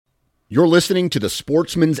You're listening to the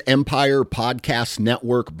Sportsman's Empire Podcast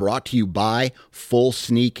Network, brought to you by Full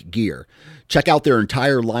Sneak Gear. Check out their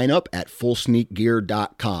entire lineup at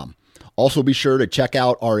fullsneakgear.com. Also be sure to check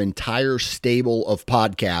out our entire stable of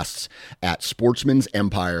podcasts at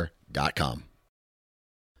sportsmansempire.com.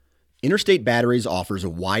 Interstate Batteries offers a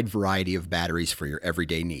wide variety of batteries for your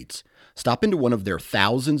everyday needs. Stop into one of their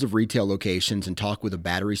thousands of retail locations and talk with a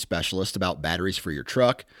battery specialist about batteries for your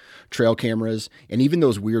truck, trail cameras, and even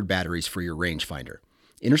those weird batteries for your rangefinder.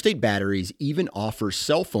 Interstate Batteries even offers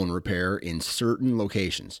cell phone repair in certain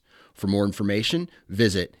locations. For more information,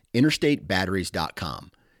 visit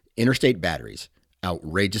interstatebatteries.com. Interstate Batteries,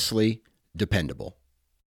 outrageously dependable.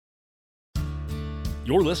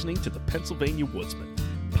 You're listening to the Pennsylvania Woodsman,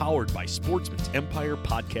 powered by Sportsman's Empire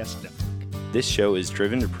Podcast Network. This show is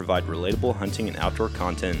driven to provide relatable hunting and outdoor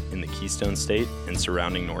content in the Keystone State and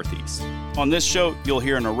surrounding Northeast. On this show, you'll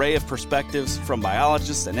hear an array of perspectives from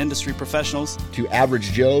biologists and industry professionals to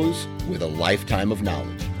average Joes with a lifetime of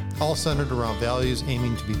knowledge. All centered around values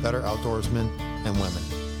aiming to be better outdoorsmen and women,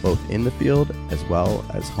 both in the field as well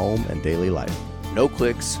as home and daily life. No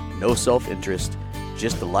clicks, no self-interest,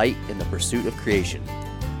 just delight in the pursuit of creation.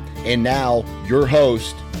 And now, your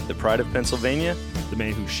host, the pride of Pennsylvania, the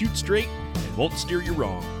man who shoots straight and won't steer you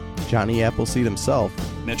wrong, Johnny Appleseed himself,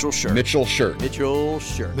 Mitchell Shirk. Mitchell Shirk. Mitchell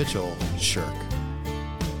Shirk. Mitchell Shirk.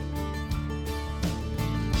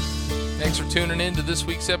 Thanks for tuning in to this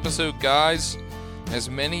week's episode, guys. As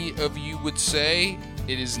many of you would say,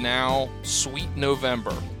 it is now sweet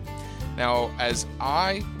November. Now, as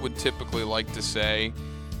I would typically like to say,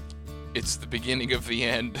 it's the beginning of the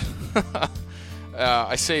end.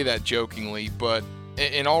 I say that jokingly, but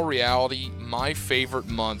in all reality, my favorite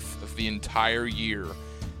month of the entire year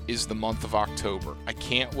is the month of October. I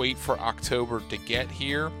can't wait for October to get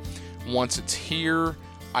here. Once it's here,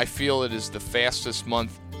 I feel it is the fastest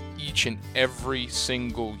month each and every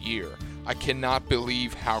single year. I cannot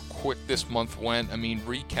believe how quick this month went. I mean,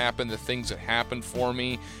 recapping the things that happened for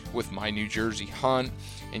me with my New Jersey hunt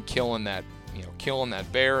and killing that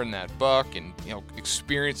bear and that buck, and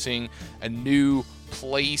experiencing a new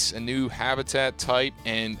place, a new habitat type,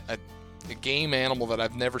 and a game animal that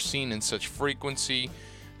I've never seen in such frequency.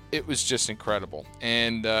 It was just incredible,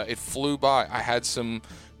 and it flew by. I had some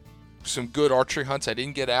good archery hunts. I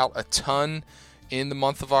didn't get out a ton in the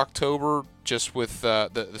month of October, just with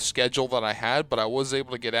the schedule that I had, but I was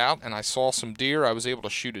able to get out, and I saw some deer. I was able to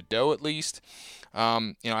shoot a doe at least.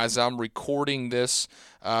 As I'm recording this,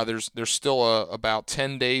 there's still about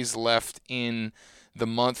 10 days left in the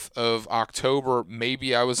month of October.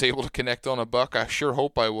 Maybe I was able to connect on a buck. I sure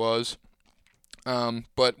hope I was.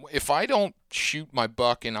 But if I don't shoot my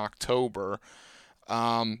buck in October,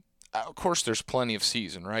 of course there's plenty of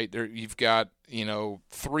season, right? You've got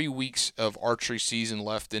 3 weeks of archery season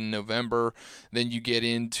left in November. Then you get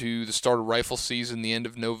into the start of rifle season, the end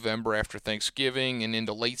of November after Thanksgiving, and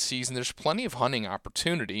into late season. There's plenty of hunting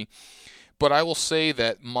opportunity. But I will say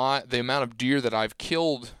that the amount of deer that I've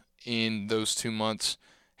killed in those 2 months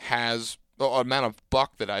amount of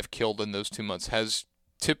buck that I've killed in those 2 months has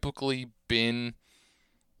typically been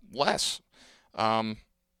less.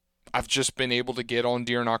 I've just been able to get on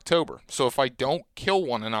deer in October. So if I don't kill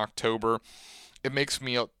one in October, it makes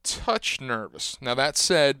me a touch nervous. Now that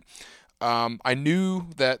said, I knew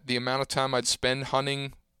that the amount of time I'd spend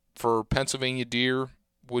hunting for Pennsylvania deer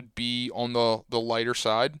would be on the lighter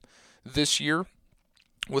side this year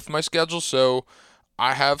with my schedule. So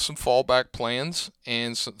I have some fallback plans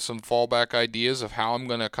and some fallback ideas of how I'm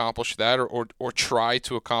going to accomplish that or try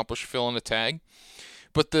to accomplish filling a tag.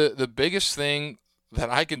 But the biggest thing that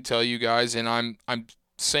I can tell you guys, and I'm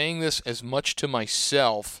saying this as much to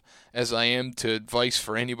myself as I am to advice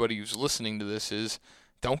for anybody who's listening to this, is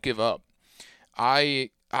don't give up. I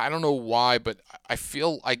don't know why, but I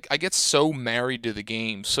feel like I get so married to the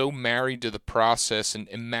game, so married to the process, and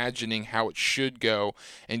imagining how it should go,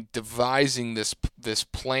 and devising this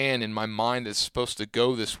plan in my mind that's supposed to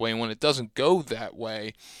go this way. And when it doesn't go that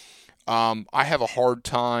way, I have a hard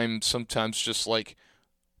time sometimes just like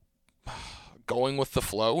going with the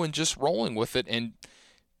flow and just rolling with it and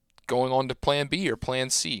going on to plan B or plan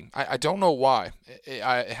C. I don't know why. It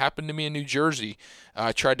happened to me in New Jersey.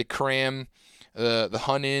 I tried to cram the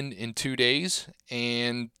hunt in 2 days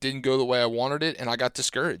and didn't go the way I wanted it, and I got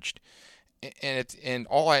discouraged. And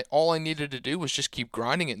all I needed to do was just keep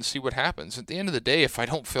grinding it and see what happens. At the end of the day, if I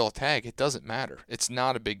don't fill a tag, it doesn't matter. It's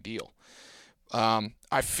not a big deal.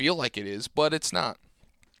 I feel like it is, but it's not.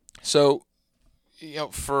 So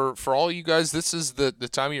for all you guys, this is the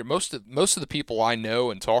time of year. Most of the people I know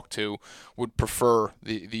and talk to would prefer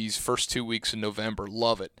these first 2 weeks in November.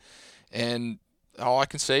 Love it. And all I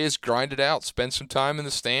can say is grind it out. Spend some time in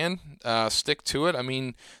the stand. Stick to it. I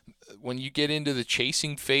mean, when you get into the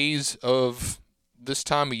chasing phase of this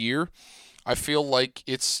time of year, I feel like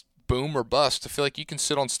it's boom or bust. I feel like you can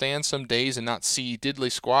sit on stand some days and not see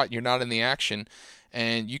diddly squat. You're not in the action.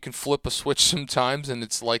 And you can flip a switch sometimes, and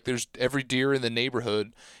it's like there's every deer in the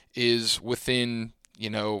neighborhood is within,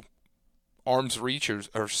 arm's reach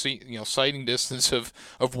or sighting distance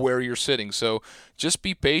of where you're sitting. So just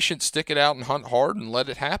be patient, stick it out, and hunt hard, and let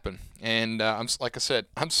it happen. And like I said,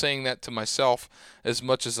 I'm saying that to myself as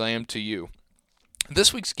much as I am to you.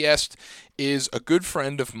 This week's guest is a good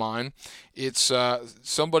friend of mine. It's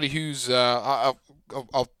somebody who's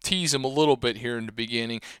I'll tease him a little bit here in the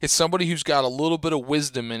beginning. It's somebody who's got a little bit of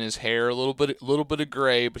wisdom in his hair, a little bit of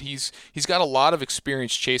gray, but he's got a lot of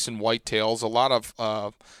experience chasing whitetails. A lot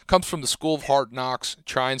of comes from the school of hard knocks,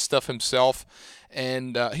 trying stuff himself,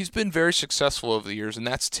 and he's been very successful over the years. And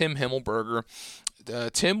that's Tim Himmelberger.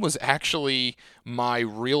 Tim was actually my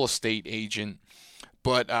real estate agent,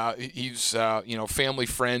 but he's family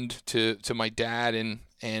friend to my dad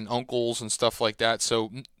and uncles and stuff like that. So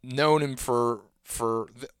known him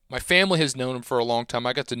my family has known him for a long time.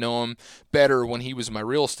 I got to know him better when he was my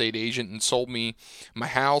real estate agent and sold me my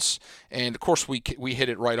house. And of course, we hit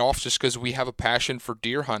it right off just because we have a passion for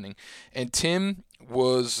deer hunting. And Tim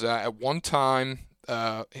was at one time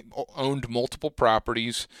owned multiple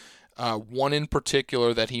properties. One in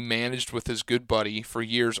particular that he managed with his good buddy for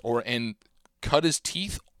years, and cut his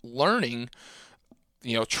teeth learning,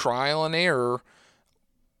 trial and error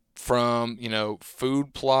from,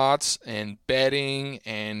 food plots and bedding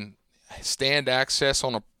and stand access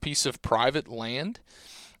on a piece of private land.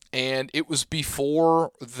 And it was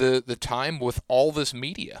before the time with all this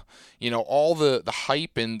media, all the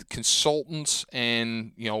hype and consultants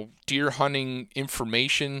and, deer hunting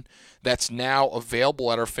information that's now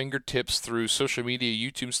available at our fingertips through social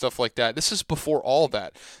media, YouTube, stuff like that. This is before all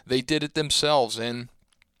that. They did it themselves and,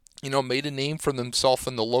 made a name for themselves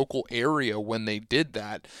in the local area when they did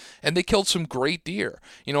that. And they killed some great deer.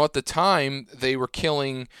 At the time, they were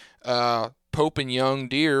killing Pope and young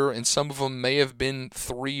deer, and some of them may have been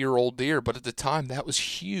 3-year-old deer, but at the time that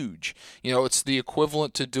was huge. It's the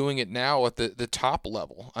equivalent to doing it now at the top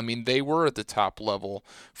level. I mean, they were at the top level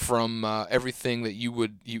from everything that you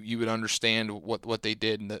would understand what they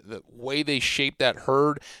did and the way they shaped that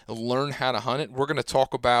herd, learn how to hunt it. We're going to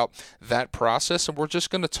talk about that process, and we're just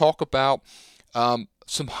going to talk about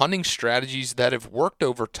some hunting strategies that have worked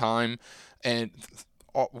over time, and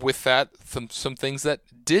with that, some things that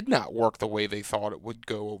did not work the way they thought it would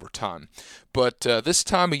go over time. But this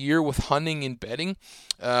time of year with hunting and bedding,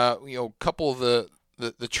 a couple of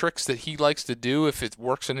the tricks that he likes to do if it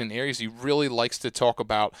works in an area is he really likes to talk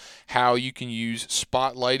about how you can use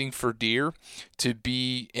spotlighting for deer to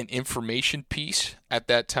be an information piece at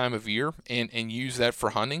that time of year and use that for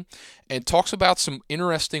hunting, and talks about some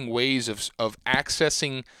interesting ways of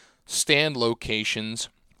accessing stand locations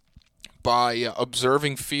by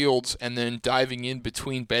observing fields and then diving in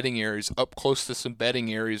between bedding areas, up close to some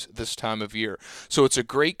bedding areas this time of year. So it's a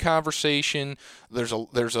great conversation. There's a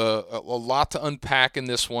lot to unpack in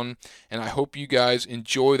this one, and I hope you guys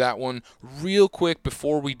enjoy that one. Real quick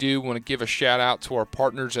before we do, I want to give a shout out to our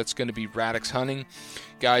partners. That's going to be Radix Hunting.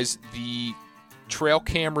 Guys, the trail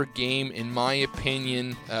camera game, in my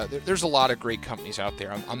opinion, there's a lot of great companies out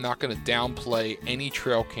there. I'm not going to downplay any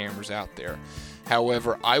trail cameras out there.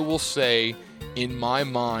 However, I will say, in my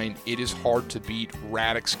mind, it is hard to beat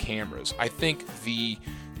Radix cameras. I think the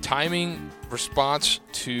timing response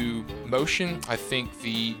to motion, I think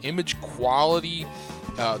the image quality,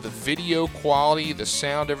 the video quality, the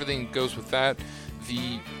sound, everything that goes with that,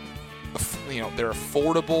 they're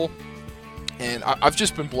affordable. And I've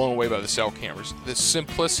just been blown away by the cell cameras. The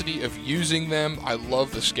simplicity of using them. I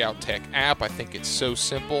love the Scout Tech app. I think it's so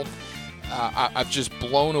simple. I've just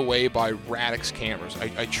blown away by Radix cameras.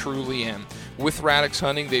 I truly am. With Radix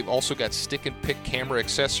Hunting, they've also got stick and pick camera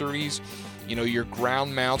accessories. Your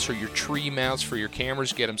ground mounts or your tree mounts for your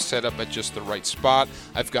cameras, get them set up at just the right spot.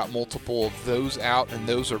 I've got multiple of those out, and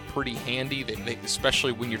those are pretty handy, they,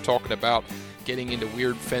 especially when you're talking about getting into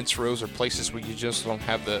weird fence rows or places where you just don't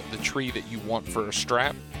have the tree that you want for a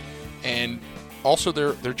strap. And also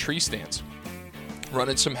their tree stands.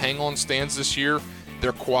 Running some hang-on stands this year.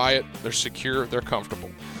 They're quiet, they're secure, they're comfortable.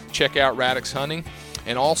 Check out Radix Hunting.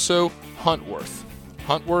 And also Huntworth.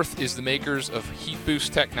 Huntworth is the makers of Heat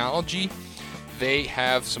Boost technology. They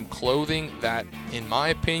have some clothing that, in my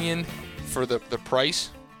opinion, for the price,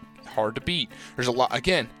 hard to beat. There's a lot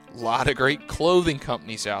of great clothing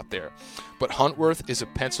companies out there. But Huntworth is a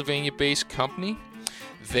Pennsylvania-based company.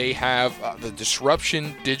 They have the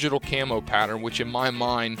Disruption digital camo pattern, which in my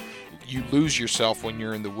mind, you lose yourself when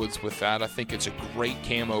you're in the woods with that. I think it's a great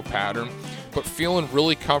camo pattern, but feeling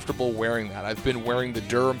really comfortable wearing that. I've been wearing the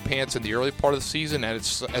Durham pants in the early part of the season, and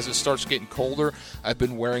as it starts getting colder, I've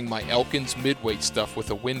been wearing my Elkins midweight stuff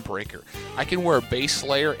with a windbreaker. I can wear a base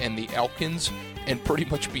layer and the Elkins and pretty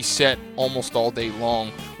much be set almost all day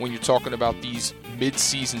long when you're talking about these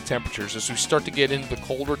mid-season temperatures. As we start to get into the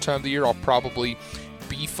colder time of the year, I'll probably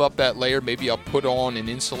beef up that layer. Maybe I'll put on an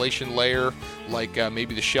insulation layer like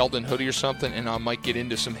maybe the Sheldon hoodie or something, and I might get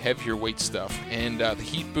into some heavier weight stuff. And the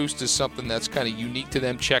heat boost is something that's kind of unique to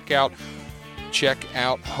them. Check out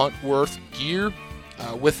Huntworth gear.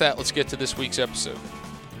 With that, let's get to this week's episode.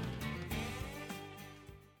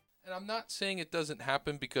 And I'm not saying it doesn't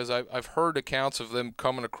happen, because I've heard accounts of them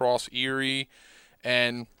coming across Erie,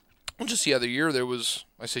 and just the other year there was,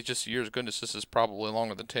 I say just years, goodness, this is probably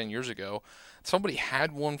longer than 10 years ago, somebody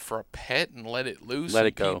had one for a pet and let it loose. Let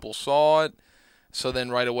it go. People saw it. So then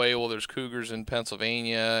right away, well, there's cougars in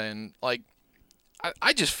Pennsylvania. And, like,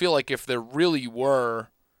 I just feel like if there really were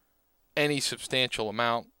any substantial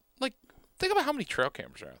amount, like, think about how many trail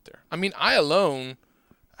cameras are out there. I mean, I alone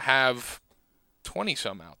have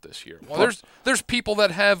 20-some out this year. Well, there's people that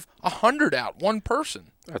have 100 out, one person.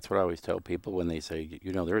 That's what I always tell people when they say,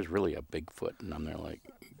 there's really a Bigfoot. And I'm there like,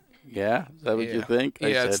 yeah? Is that what you think?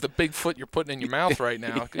 Yeah, it's the Bigfoot you're putting in your mouth right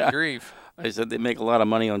now. Good grief. I said, they make a lot of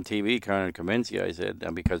money on TV trying to convince you. I said,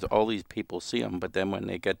 because all these people see them, but then when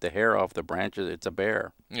they get the hair off the branches, it's a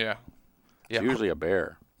bear. Yeah. It's usually a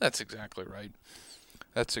bear. That's exactly right.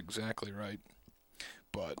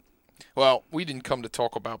 But, well, we didn't come to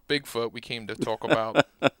talk about Bigfoot. We came to talk about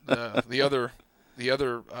the other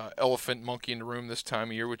elephant monkey in the room this time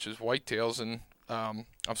of year, which is whitetails. And I'm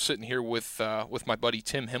sitting here with my buddy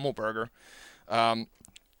Tim Himmelberger,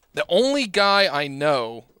 the only guy I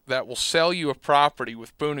know that will sell you a property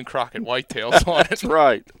with Boone and Crockett whitetails on it. That's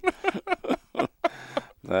right.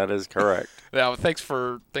 That is correct. Now, thanks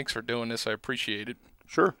for doing this. I appreciate it.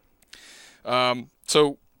 Sure.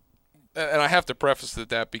 So, and I have to preface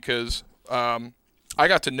that because I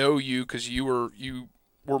got to know you because you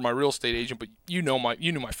were my real estate agent, but you knew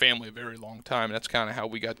my family a very long time, and that's kind of how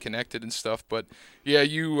we got connected and stuff. But yeah,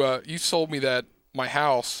 you sold me my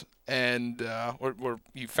house, and or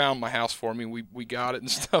you found my house for me. We got it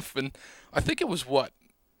and stuff, and I think it was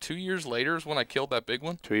 2 years later is when I killed that big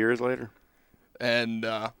one. 2 years later, and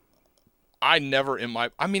I never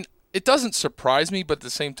it doesn't surprise me, but at the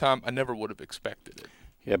same time, I never would have expected it.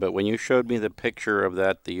 Yeah, but when you showed me the picture of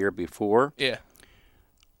that the year before, yeah.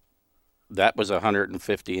 That was a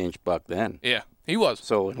 150-inch buck then. Yeah, he was.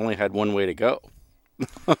 So it only had one way to go.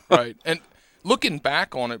 Right. And looking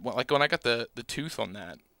back on it, like when I got the tooth on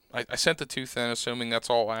that, I sent the tooth in, assuming that's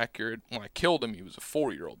all accurate. When I killed him, he was a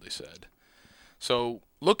 4-year-old, they said. So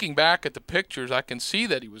looking back at the pictures, I can see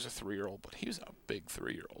that he was a 3-year-old, but he was a big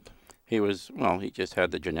 3-year-old. He was, he just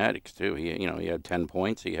had the genetics too. He had 10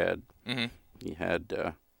 points. He had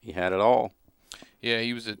it all. Yeah,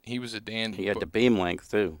 he was a dandy. He had the beam length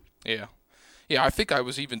too. Yeah. Yeah, I think I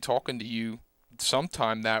was even talking to you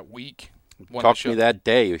sometime that week. Talk to me that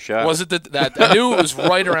day you shot. Was it that? I knew it was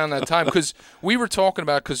right around that time because we were talking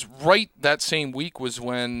about because right that same week was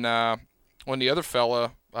when the other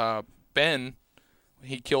fella, Ben,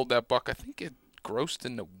 he killed that buck. I think it grossed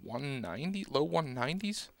in the low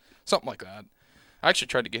 190s, something like that. I actually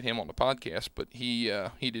tried to get him on the podcast, but he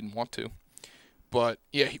didn't want to. But,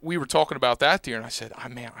 yeah, we were talking about that deer, and I said, I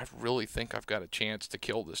really think I've got a chance to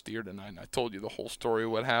kill this deer tonight. And I told you the whole story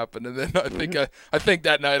of what happened. And then I think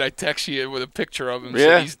that night I texted you with a picture of him and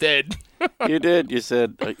said he's dead. You did. You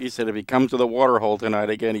said if he comes to the water hole tonight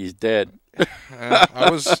again, he's dead. It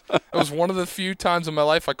was one of the few times in my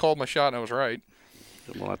life I called my shot, and I was right.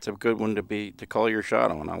 Well, that's a good one to call your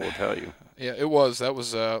shot on, I will tell you. Yeah, it was. That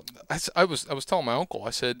was I was telling my uncle, I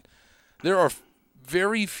said, there are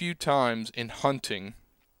very few times in hunting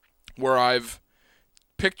where I've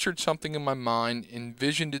pictured something in my mind,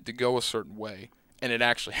 envisioned it to go a certain way, and it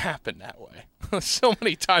actually happened that way. So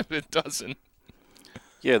many times it doesn't.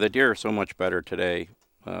 Yeah, the deer are so much better today.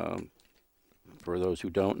 For those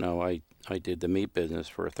who don't know, I did the meat business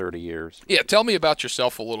for 30 years. Yeah, tell me about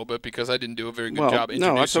yourself a little bit because I didn't do a very good job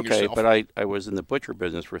introducing yourself. No, that's okay, but I was in the butcher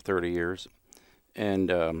business for 30 years,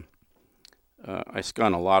 and I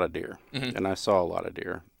skun a lot of deer, and I saw a lot of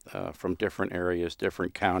deer from different areas,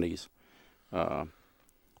 different counties.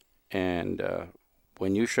 And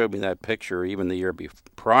when you showed me that picture, even the year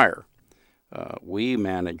prior, we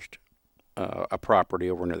managed a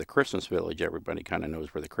property over near the Christmas Village. Everybody kind of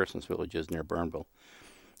knows where the Christmas Village is near Burnville.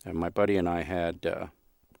 And my buddy and I had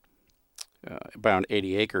about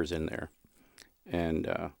 80 acres in there, and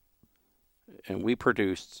we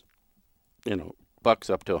produced, bucks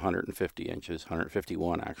up to 150 inches,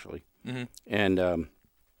 151 actually. Mm-hmm. And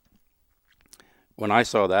when I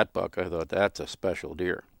saw that buck, I thought, that's a special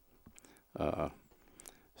deer.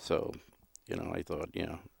 So, I thought,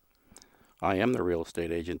 I am the real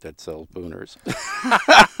estate agent that sells booners.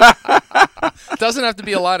 Doesn't have to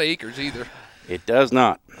be a lot of acres either. It does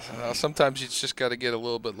not. Sometimes you just got to get a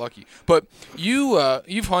little bit lucky. But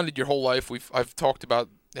you've hunted your whole life. I've talked about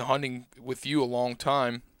hunting with you a long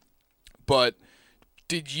time. But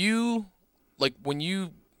did you, like, when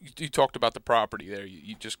you talked about the property there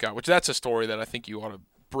you just got, which that's a story that I think you ought to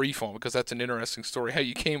brief on, because that's an interesting story, how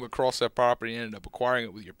you came across that property and ended up acquiring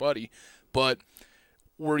it with your buddy. But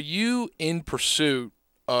were you in pursuit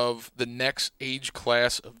of the next age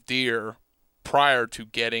class of deer prior to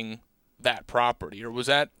getting that property? Or was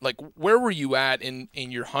that, like, where were you at in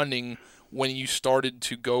your hunting when you started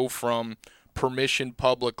to go from permission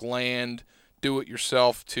public land, do it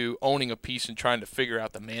yourself, to owning a piece and trying to figure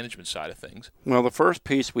out the management side of things? Well, the first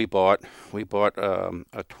piece we bought a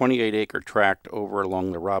 28-acre tract over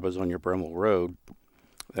along the Robizonia Bremel Road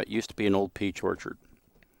that used to be an old peach orchard.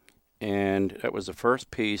 And that was the first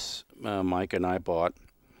piece Mike and I bought.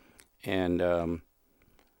 And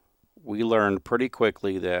we learned pretty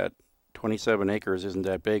quickly that 27 acres isn't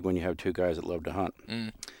that big when you have two guys that love to hunt.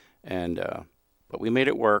 And but we made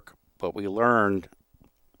it work. But we learned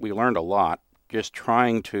a lot just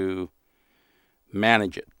trying to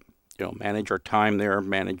manage it. Manage our time there,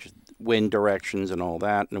 manage wind directions and all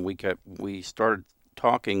that. And we started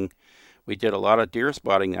talking. We did a lot of deer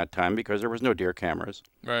spotting that time because there was no deer cameras.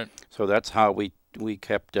 Right. So that's how we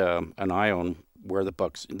kept an eye on where the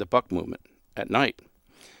buck movement at night.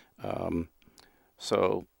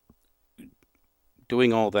 So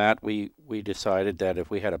doing all that, we decided that if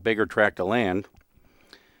we had a bigger tract of land,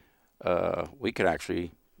 we could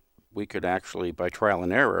actually, by trial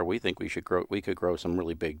and error, we think we could grow some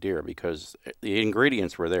really big deer because the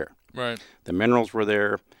ingredients were there. Right. The minerals were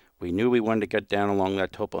there. We knew we wanted to get down along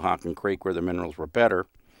that Topahakan Creek where the minerals were better,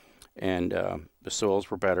 and the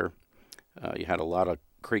soils were better. You had a lot of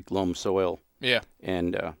creek loam soil. Yeah.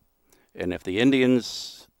 And if the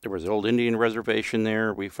Indians, there was an old Indian reservation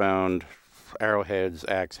there. We found arrowheads,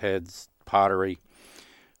 axe heads, pottery.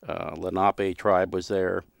 Lenape tribe was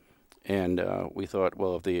there. And we thought,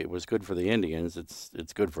 well, if it was good for the Indians,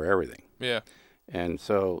 it's good for everything. Yeah. And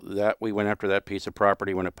so that we went after that piece of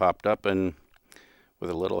property when it popped up, and with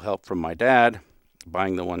a little help from my dad,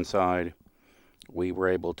 buying the one side, we were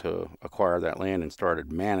able to acquire that land and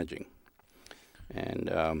started managing. And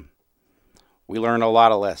we learned a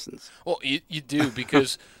lot of lessons. Well, you do,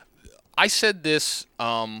 because I said this,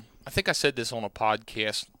 I think I said this on a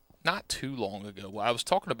podcast not too long ago. I was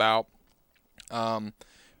talking about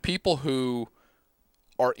people who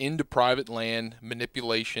are into private land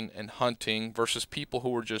manipulation and hunting versus people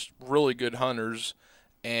who are just really good hunters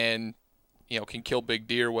and can kill big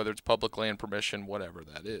deer, whether it's public land permission, whatever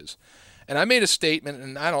that is. And I made a statement,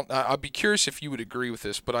 and I'd be curious if you would agree with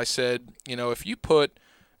this, but I said, if you put,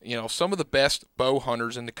 some of the best bow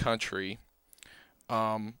hunters in the country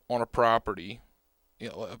on a property,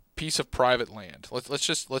 a piece of private land. Let's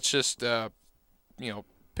just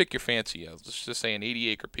pick your fancy. Let's just say an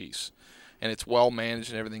 80-acre piece, and it's well managed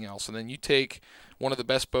and everything else. And then you take one of the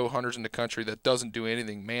best bow hunters in the country that doesn't do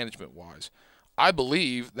anything management-wise. I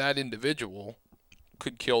believe that individual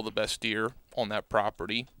could kill the best deer on that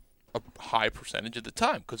property a high percentage of the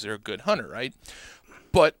time because they're a good hunter, right?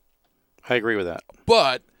 But I agree with that.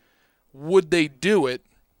 But would they do it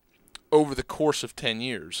over the course of 10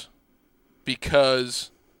 years?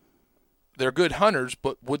 Because they're good hunters,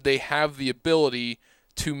 but would they have the ability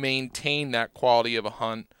to maintain that quality of a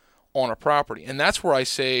hunt on a property? And that's where I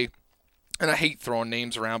say, and I hate throwing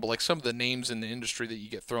names around, but like some of the names in the industry that you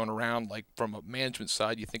get thrown around, like from a management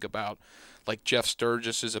side, you think about like Jeff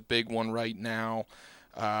Sturgis is a big one right now.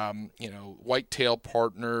 Whitetail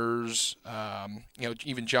Partners,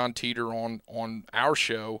 even John Teeter on our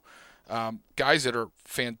show, guys that are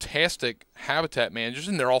fantastic habitat managers,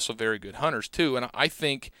 and they're also very good hunters too. And I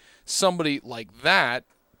think somebody like that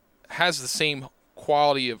has the same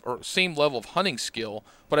quality or same level of hunting skill,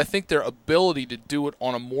 but I think their ability to do it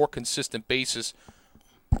on a more consistent basis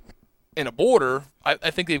in a border,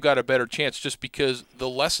 I think they've got a better chance just because the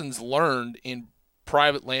lessons learned in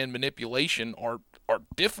private land manipulation are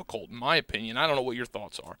difficult, in my opinion. I don't know what your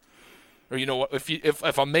thoughts are, or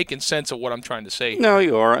if I'm making sense of what I'm trying to say. No,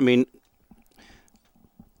 you are. I mean,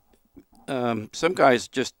 some guys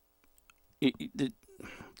just you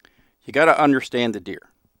got to understand the deer.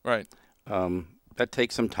 Right. That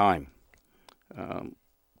takes some time.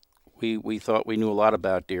 we thought we knew a lot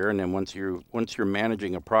about deer, and then once you're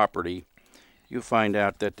managing a property, you find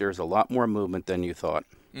out that there's a lot more movement than you thought.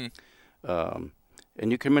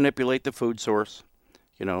 And you can manipulate the food source.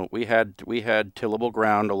 You know, we had tillable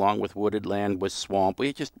ground along with wooded land with swamp.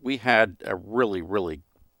 We had a really quality,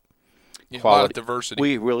 a lot of diversity.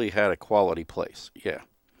 We really had a quality place. Yeah.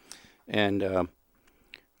 And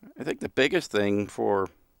I think the biggest thing for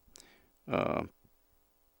the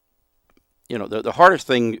hardest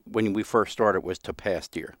thing when we first started was to pass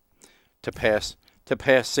deer, to pass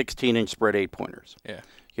 16-inch spread 8-pointers. Yeah.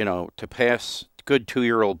 You know, to pass good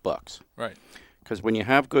 2-year-old bucks. Right. Because when you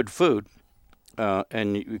have good food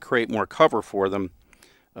and you create more cover for them,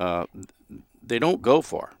 they don't go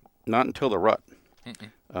far, not until the rut.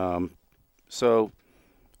 So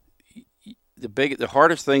the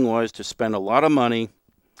hardest thing was to spend a lot of money,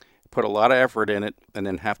 put a lot of effort in it, and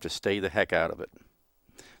then have to stay the heck out of it.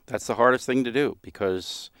 That's the hardest thing to do,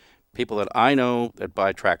 because people that I know that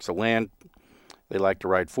buy tracts of land, they like to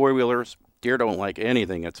ride 4-wheelers. Deer don't like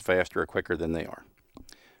anything that's faster or quicker than they are.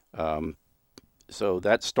 So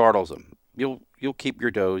that startles them. You'll keep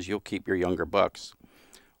your does, you'll keep your younger bucks.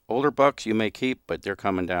 Older bucks you may keep, but they're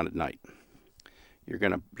coming down at night. You're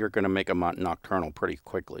gonna make them nocturnal pretty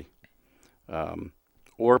quickly,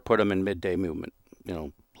 or put them in midday movement,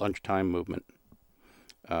 lunchtime movement.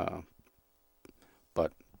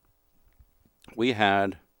 But we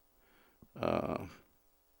had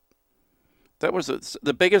that was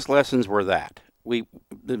the biggest lessons were that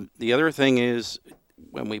the other thing is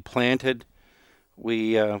when we planted,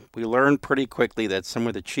 we learned pretty quickly that some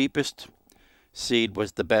of the cheapest seed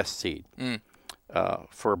was the best seed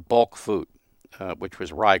for bulk food, which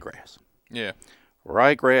was ryegrass. Yeah.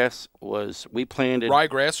 Ryegrass we planted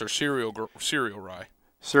ryegrass or cereal rye.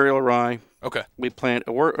 Cereal rye. Okay. We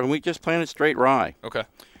just planted straight rye. Okay.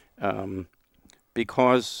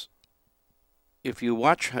 Because if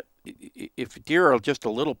deer are just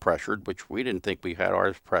a little pressured, which we didn't think we had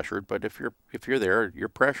ours pressured, but if you're there, you're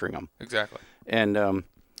pressuring them. Exactly. And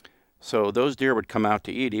so those deer would come out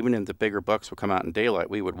to eat. Even if the bigger bucks would come out in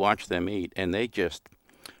daylight, we would watch them eat, and they just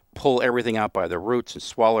pull everything out by the roots and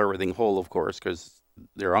swallow everything whole, of course, because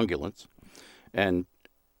they're ungulates. And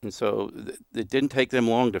so it didn't take them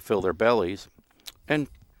long to fill their bellies, and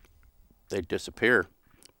they'd disappear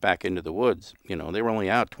back into the woods. They were only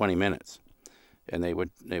out 20 minutes, and they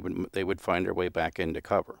would find their way back into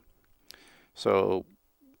cover. So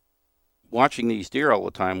watching these deer all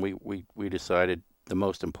the time, we decided the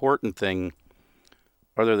most important thing,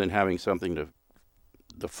 other than having something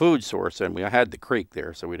the food source, and we had the creek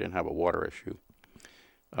there, so we didn't have a water issue,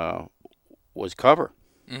 was cover.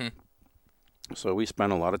 Mm-hmm. So we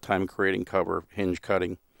spent a lot of time creating cover, hinge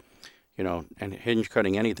cutting, and hinge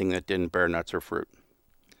cutting anything that didn't bear nuts or fruit.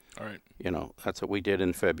 All right. That's what we did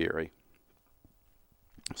in February.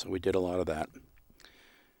 So we did a lot of that.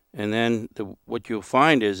 And then what you'll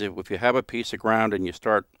find is if you have a piece of ground and you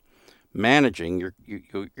start managing, you're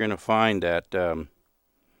going to find that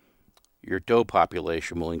your doe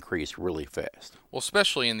population will increase really fast. Well,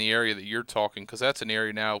 especially in the area that you're talking, because that's an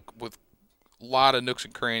area now with a lot of nooks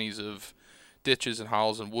and crannies of ditches and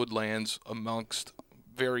hollows and woodlands amongst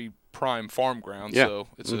very prime farm ground. Yeah. So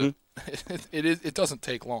it's it doesn't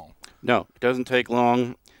take long. No, it doesn't take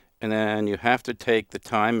long. And then you have to take the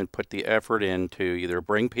time and put the effort in to either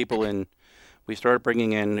bring people in. We started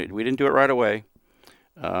bringing in, we didn't do it right away.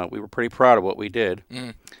 We were pretty proud of what we did.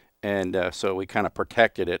 Mm. And so we kind of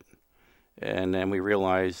protected it. And then we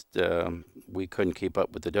realized we couldn't keep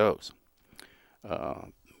up with the does.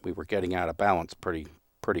 We were getting out of balance pretty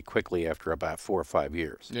quickly after about 4 or 5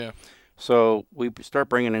 years. Yeah. So we start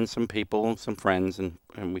bringing in some people, some friends, and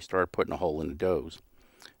we started putting a hole in the does.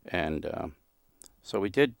 And so we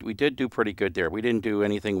did do pretty good there. We didn't do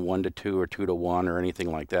anything 1 to 2 or 2 to 1 or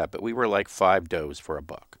anything like that, but we were like 5 does for a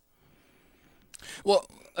buck. Well,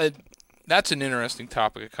 that's an interesting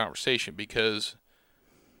topic of conversation, because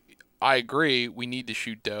I agree we need to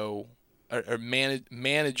shoot doe or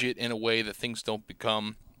manage it in a way that things don't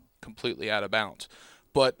become completely out of bounds.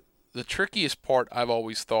 But the trickiest part I've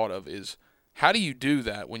always thought of is, how do you do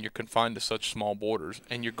that when you're confined to such small borders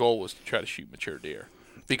and your goal is to try to shoot mature deer?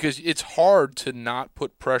 Because it's hard to not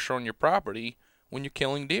put pressure on your property when you're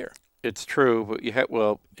killing deer. It's true,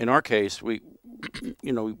 but in our case,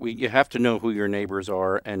 you have to know who your neighbors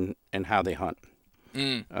are and how they hunt.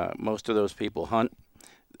 Most of those people hunt.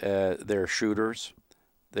 They're shooters.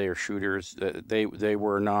 They are shooters. They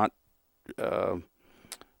were not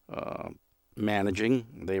managing.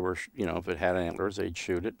 They were, if it had antlers, they'd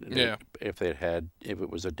shoot it. Yeah. If it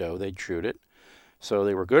was a doe, they'd shoot it. So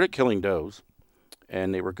they were good at killing does,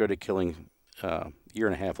 and they were good at killing year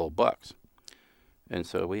and a half old bucks. And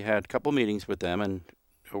so we had a couple meetings with them, and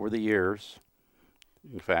over the years,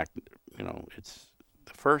 in fact, it's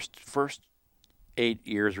the first 8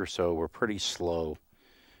 years or so were pretty slow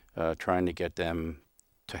trying to get them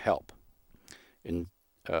to help.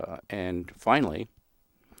 And finally,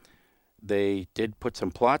 they did put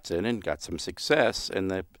some plots in and got some success, and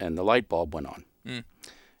the light bulb went on.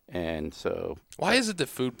 And so, why is it that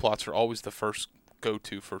food plots are always the first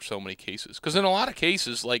go-to for so many cases? Because in a lot of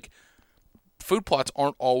cases, like, food plots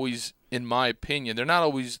aren't always, in my opinion, they're not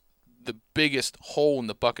always the biggest hole in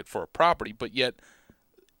the bucket for a property, but yet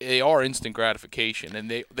they are instant gratification, and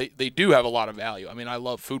they do have a lot of value. I mean, I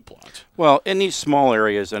love food plots. Well, in these small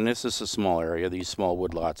areas, and this is a small area, these small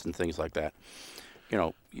woodlots and things like that,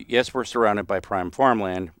 yes, we're surrounded by prime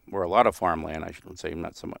farmland, or a lot of farmland, I shouldn't say,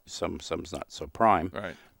 not so much, some's not so prime,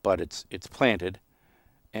 right? But it's planted,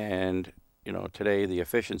 and today the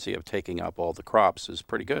efficiency of taking up all the crops is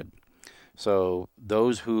pretty good. So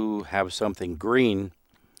those who have something green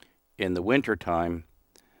in the wintertime,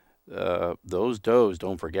 those does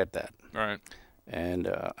don't forget that. Right.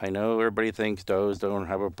 And I know everybody thinks does don't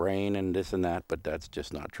have a brain and this and that, but that's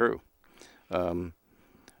just not true.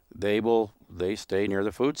 They stay near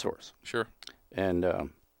the food source. Sure. And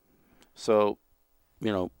so,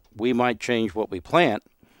 we might change what we plant,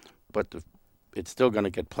 but it's still going to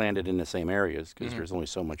get planted in the same areas because there's only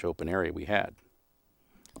so much open area we had.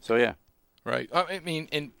 So, yeah. Right. I mean,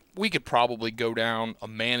 and we could probably go down a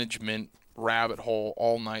management rabbit hole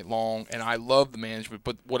all night long, and I love the management,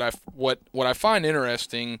 but what I find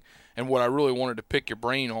interesting and what I really wanted to pick your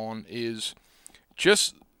brain on is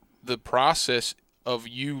just the process of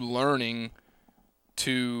you learning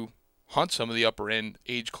to hunt some of the upper end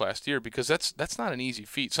age class deer, because that's not an easy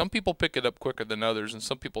feat. Some people pick it up quicker than others, and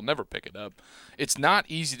some people never pick it up. It's not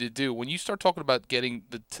easy to do. When you start talking about getting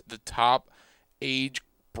the top age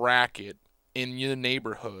bracket in your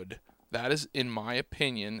neighborhood, that is, in my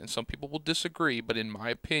opinion, and some people will disagree, but in my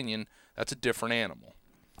opinion, that's a different animal.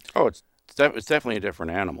 Oh, it's definitely a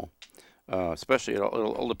different animal. Especially, it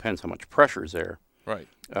all depends how much pressure is there. Right.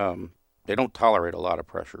 They don't tolerate a lot of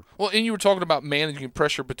pressure. Well, and you were talking about managing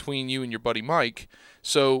pressure between you and your buddy Mike.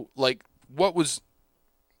 So, like, when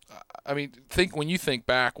you think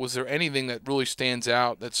back, was there anything that really stands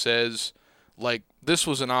out that says, like, this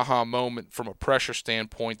was an aha moment from a pressure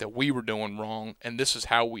standpoint that we were doing wrong, and this is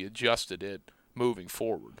how we adjusted it moving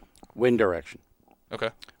forward? Wind direction.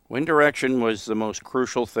 Okay. Wind direction was the most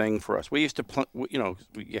crucial thing for us. We used to,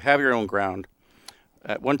 you have your own ground.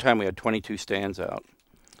 At one time, we had 22 stands out.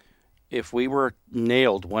 If we were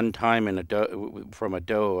nailed one time from a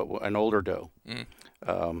doe, an older doe,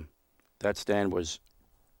 that stand was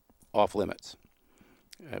off limits.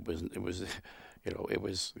 It was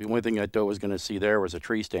the only thing that doe was going to see there was a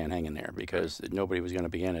tree stand hanging there, because nobody was going to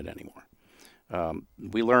be in it anymore.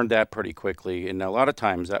 We learned that pretty quickly, and a lot of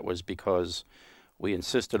times that was because we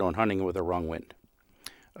insisted on hunting with a wrong wind.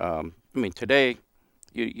 Today,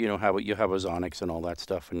 you have ozonics and all that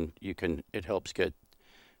stuff, and it helps get.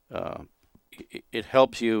 It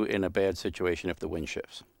helps you in a bad situation if the wind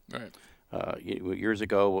shifts. Right. Years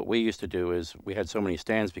ago, what we used to do is we had so many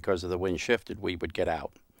stands because of the wind shifted, we would get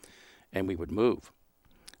out and we would move.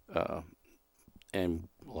 And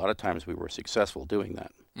a lot of times we were successful doing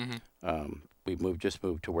that. Mm-hmm. We just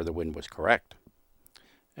moved to where the wind was correct.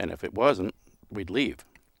 And if it wasn't, we'd leave.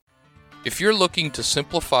 If you're looking to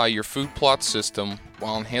simplify your food plot system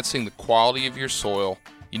while enhancing the quality of your soil,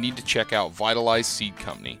 you need to check out Vitalize Seed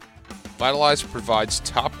Company. Vitalize provides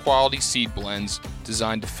top quality seed blends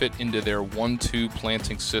designed to fit into their 1-2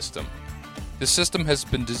 planting system. This system has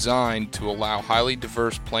been designed to allow highly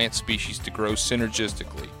diverse plant species to grow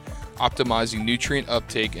synergistically, optimizing nutrient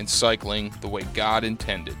uptake and cycling the way God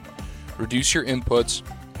intended. Reduce your inputs,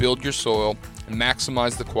 build your soil, and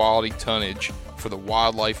maximize the quality tonnage for the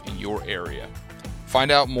wildlife in your area. Find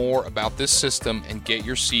out more about this system and get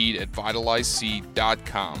your seed at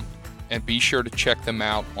vitalizeseed.com, and be sure to check them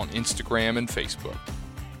out on Instagram and Facebook.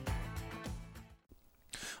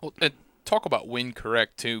 Well, talk about wind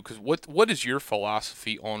correct too, because what is your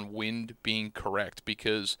philosophy on wind being correct?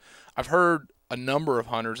 Because I've heard a number of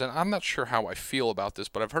hunters, and I'm not sure how I feel about this,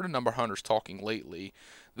 but I've heard a number of hunters talking lately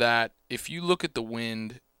that if you look at the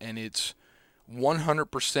wind and it's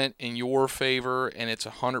 100% in your favor and it's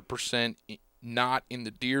 100% not in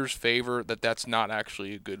the deer's favor, that's not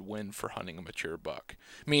actually a good win for hunting a mature buck.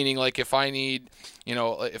 Meaning, like, if I need,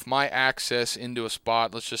 if my access into a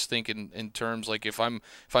spot, let's just think in terms like if I'm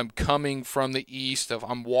coming from the east, if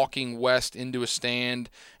I'm walking west into a stand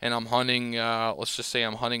and I'm hunting, let's just say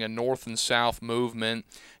I'm hunting a north and south movement,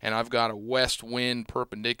 and I've got a west wind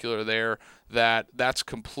perpendicular there, that's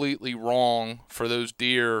completely wrong for those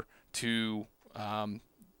deer to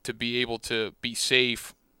be able to be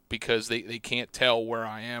safe, because they can't tell where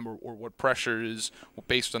I am or what pressure is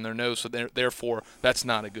based on their nose. So therefore, that's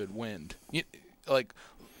not a good wind.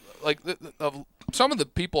 Some of the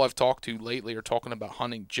people I've talked to lately are talking about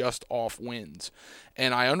hunting just off winds.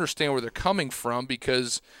 And I understand where they're coming from,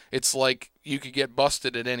 because it's like you could get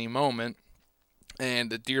busted at any moment and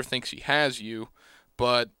the deer thinks he has you.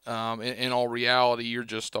 But in all reality, you're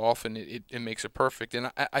just off, and it makes it perfect.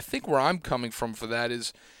 And I think where I'm coming from for that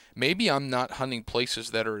is, maybe I'm not hunting places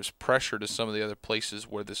that are as pressured as some of the other places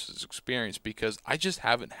where this is experienced, because I just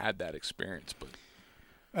haven't had that experience.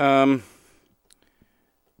 But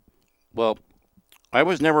well, I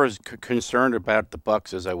was never as concerned about the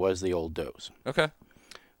bucks as I was the old does. Okay.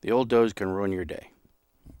 The old does can ruin your day.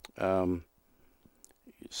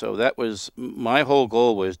 So that was my whole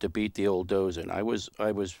goal, was to beat the old does, and I was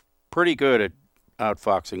pretty good at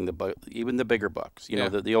outfoxing even the bigger bucks.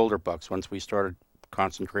 The older bucks. Once we started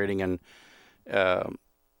concentrating, and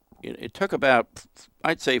it took about,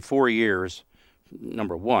 I'd say, 4 years,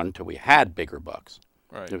 number one, till we had bigger bucks.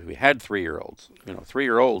 Right. If we had 3-year-olds,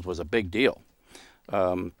 3-year-olds was a big deal.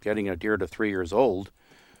 Getting a deer to 3 years old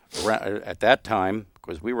at that time,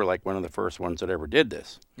 because we were like one of the first ones that ever did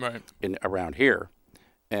this, right, around here.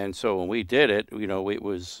 And so when we did it, it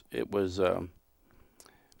was a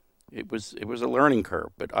learning curve.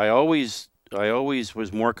 But I always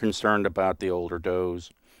was more concerned about the older does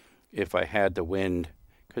if I had the wind,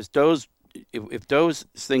 because if does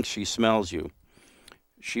thinks she smells you,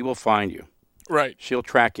 she will find you. Right. She'll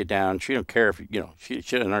track you down. She don't care if she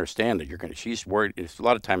doesn't understand that she's worried. A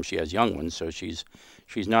lot of times she has young ones, so she's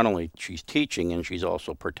not only teaching, and she's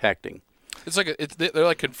also protecting. It's like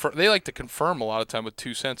they like to confirm a lot of time with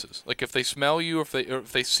two senses. Like if they smell you, or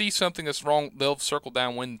if they see something that's wrong, they'll circle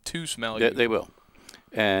down when to smell you. They will,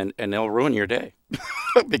 and they'll ruin your day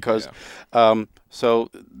because so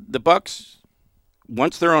the bucks,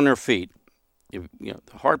 once they're on their feet, the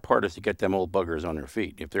hard part is to get them old buggers on their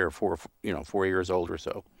feet. If they're 4 years old or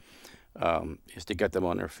so, is to get them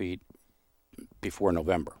on their feet before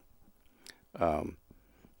November.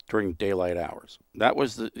 During daylight hours. That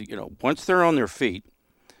was once they're on their feet,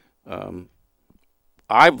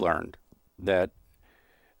 I've learned that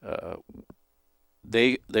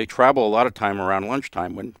they travel a lot of time around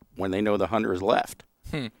lunchtime when they know the hunter is left.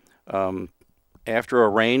 After a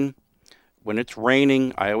rain, when it's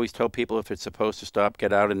raining, I always tell people, if it's supposed to stop,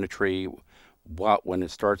 get out in the tree when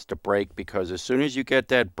it starts to break, because as soon as you get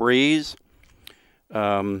that breeze,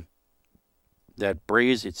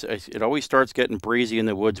 it always starts getting breezy in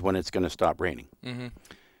the woods when it's going to stop raining. Mm-hmm.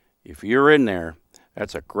 If you're in there,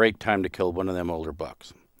 that's a great time to kill one of them older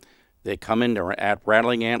bucks. They come in at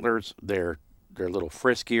rattling antlers. They're a little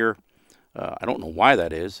friskier. I don't know why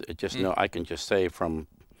that is. I can just say from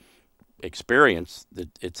experience that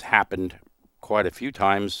it's happened quite a few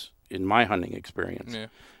times in my hunting experience. Yeah,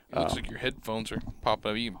 it looks like your headphones are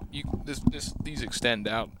popping up. These extend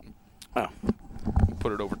out. Oh.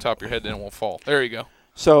 Put it over top of your head, then it won't fall. There you go.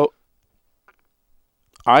 So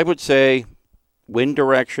I would say wind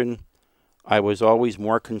direction, I was always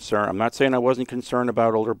more concerned. I'm not saying I wasn't concerned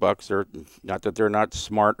about older bucks. They're not that they're not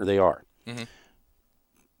smart, or they are. Mm-hmm.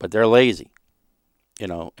 But they're lazy,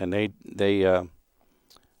 and they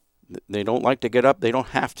don't like to get up. They don't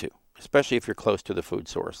have to, especially if you're close to the food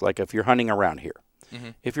source. Like if you're hunting around here. Mm-hmm.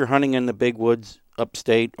 If you're hunting in the big woods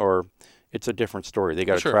upstate, it's a different story. They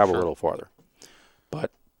got to travel a little farther.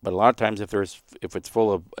 But a lot of times, if it's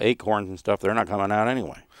full of acorns and stuff, they're not coming out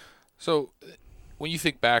anyway. So, when you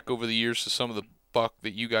think back over the years to some of the buck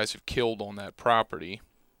that you guys have killed on that property,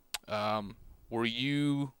 were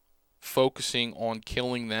you focusing on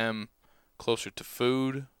killing them closer to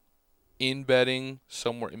food, in bedding,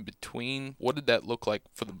 somewhere in between? What did that look like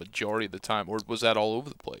for the majority of the time, or was that all over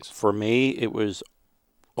the place? For me, it was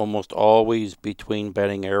almost always between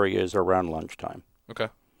bedding areas around lunchtime. Okay.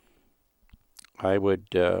 I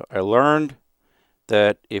learned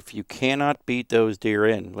that if you cannot beat those deer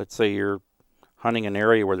in, let's say you're hunting an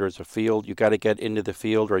area where there's a field, you got to get into the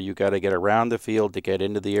field, or you got to get around the field to get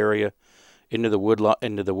into the area, into the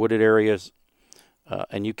wooded areas,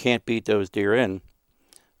 and you can't beat those deer in,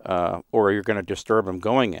 or you're going to disturb them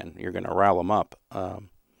going in, you're going to rile them up.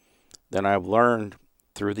 Then I've learned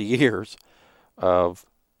through the years of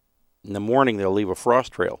in the morning they'll leave a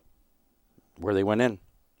frost trail where they went in.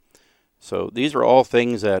 So these are all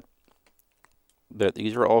things that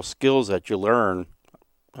these are all skills that you learn.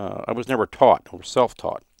 I was never taught. I was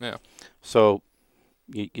self-taught. Yeah. So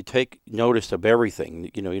you take notice of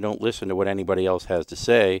everything. You know, you don't listen to what anybody else has to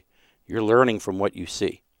say. You're learning from what you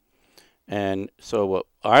see. And so what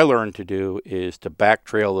I learned to do is to back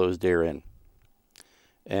trail those deer in.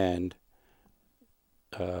 And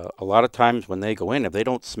a lot of times when they go in, if they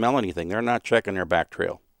don't smell anything, they're not checking their back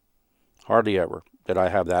trail. Hardly ever did I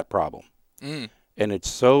have that problem. And it's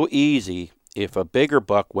so easy. If a bigger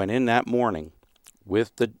buck went in that morning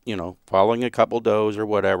with the, you know, following a couple does or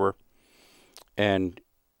whatever, and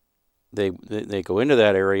they go into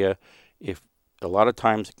that area, if a lot of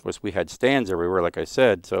times, of course, we had stands everywhere, like I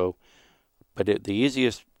said, so, but the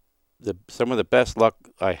easiest, some of the best luck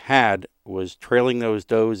I had was trailing those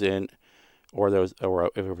does in, or if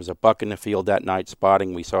there was a buck in the field that night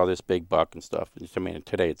spotting, we saw this big buck and stuff. I mean,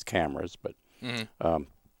 today it's cameras, but, you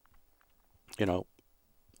know,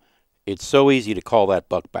 it's so easy to call that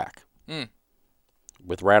buck back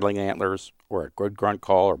with rattling antlers or a good grunt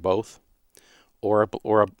call or both, or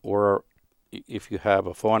if you have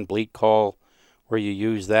a fawn bleat call where you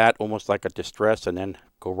use that almost like a distress and then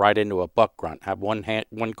go right into a buck grunt. Have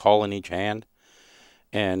one call in each hand,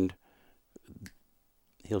 and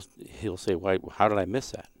he'll say, "Why? How did I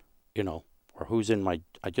miss that?" You know, or who's in my?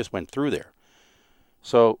 I just went through there.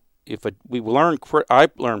 So I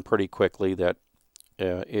learned pretty quickly that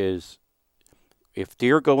is if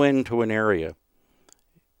deer go into an area,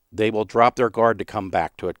 they will drop their guard to come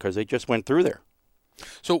back to it because they just went through there.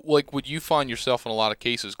 So, like, would you find yourself in a lot of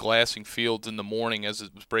cases glassing fields in the morning as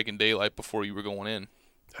it was breaking daylight before you were going in?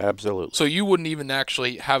 Absolutely. So you wouldn't even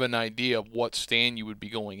actually have an idea of what stand you would be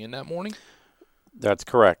going in that morning? That's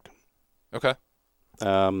correct. Okay.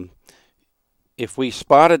 If we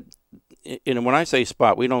spotted, and when I say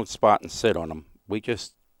spot, we don't spot and sit on them. We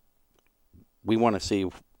want to see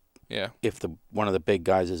if one of the big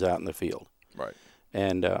guys is out in the field. Right.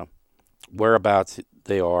 And whereabouts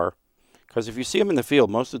they are. Because if you see them in the field,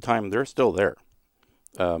 most of the time they're still there.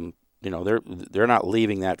 You know, they're not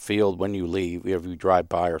leaving that field when you leave. If you drive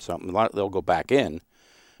by or something, they'll go back in,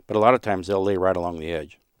 but a lot of times they'll lay right along the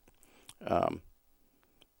edge.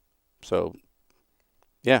 So,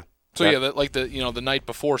 yeah. So like the night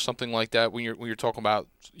before, something like that, when you're talking about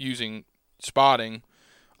using spotting,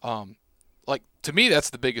 like to me that's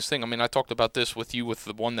the biggest thing. I mean, I talked about this with you with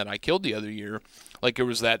the one that I killed the other year. Like there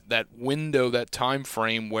was that window, that time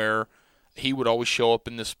frame where he would always show up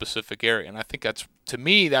in this specific area. And I think to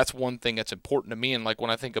me, that's one thing that's important to me. And like when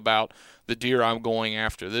I think about the deer I'm going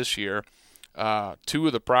after this year, 2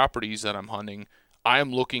 of the properties that I'm hunting, I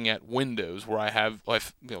am looking at windows where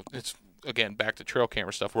it's again, back to trail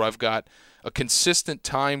camera stuff, where I've got a consistent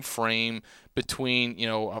time frame between, you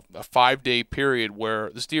know, a 5-day period where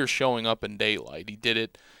this deer is showing up in daylight. He did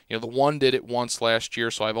it, you know, the one did it once last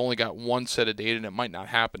year, so I've only got one set of data, and it might not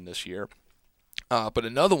happen this year. But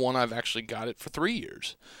another one, I've actually got it for 3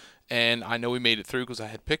 years, and I know we made it through because I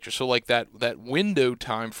had pictures. So like that window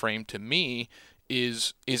time frame to me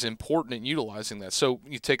is important in utilizing that. So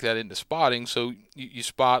you take that into spotting. So you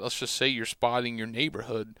spot. Let's just say you're spotting your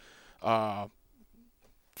neighborhood 5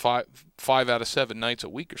 out of 7 nights a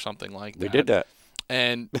week or something like that. We did that.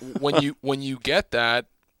 And when you get that,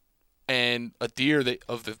 and a deer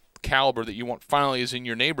of the caliber that you want finally is in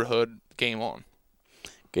your neighborhood, game on.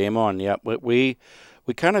 Game on, yeah. We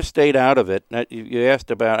kind of stayed out of it. You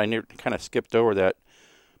asked about, I kind of skipped over that.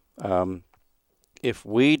 If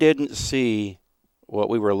we didn't see what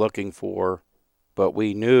we were looking for, but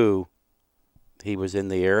we knew he was in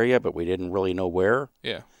the area, but we didn't really know where,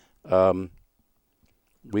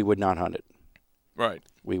 we would not hunt it. Right.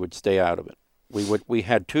 We would stay out of it. We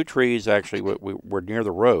had 2 trees, actually, we were near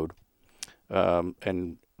the road,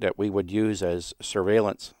 and that we would use as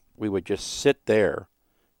surveillance. We would just sit there,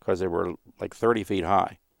 because they were like 30 feet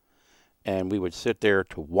high. And we would sit there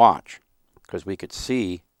to watch because we could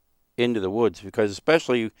see into the woods. Because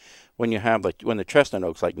especially when you have, like, when the chestnut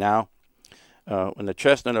oaks, like now, when the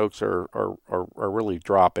chestnut oaks are really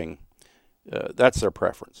dropping, that's their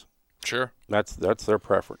preference. Sure. That's their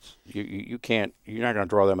preference. You're not going to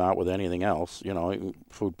draw them out with anything else, you know,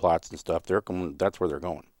 food plots and stuff. That's where they're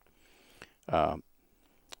going.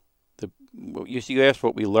 You asked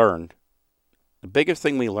what we learned. The biggest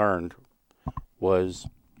thing we learned was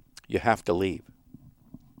you have to leave.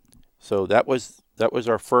 So that was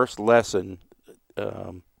our first lesson,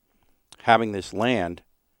 having this land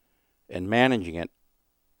and managing it.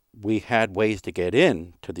 We had ways to get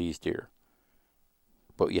in to these deer,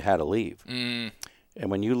 but you had to leave. And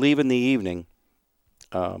when you leave in the evening,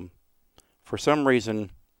 For some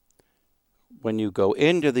reason, when you go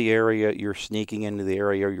into the area, you're sneaking into the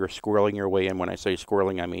area, you're squirreling your way in. When I say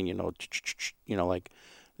squirreling, I mean, like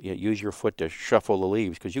use your foot to shuffle the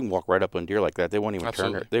leaves, because you can walk right up on deer like that. They won't even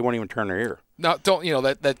turn their ear. Now, don't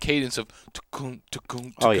that cadence of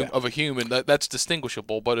of a human that's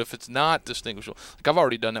distinguishable. But if it's not distinguishable, like I've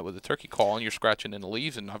already done that with a turkey call, and you're scratching in the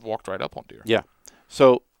leaves, and I've walked right up on deer. Yeah.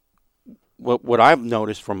 So what I've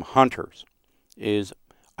noticed from hunters is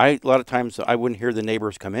a lot of times I wouldn't hear the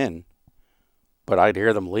neighbors come in, but I'd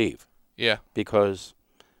hear them leave. Yeah. Because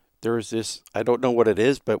there's this, I don't know what it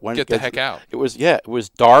is, but when get the heck out. It was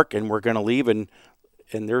dark, and we're going to leave, and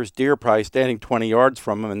there's deer probably standing 20 yards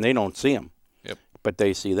from them, and they don't see them. Yep. But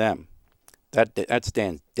they see them. That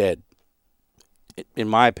stand's dead, in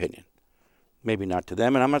my opinion. Maybe not to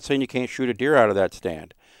them, and I'm not saying you can't shoot a deer out of that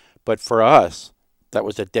stand, but for us, that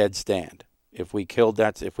was a dead stand. If we killed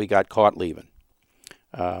that, if we got caught leaving,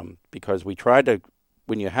 because we tried to,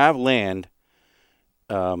 when you have land,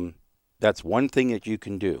 that's one thing that you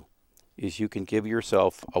can do, is you can give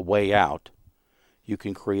yourself a way out. You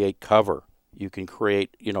can create cover. You can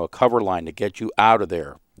create, a cover line to get you out of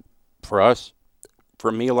there.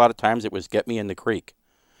 For me, a lot of times it was get me in the creek.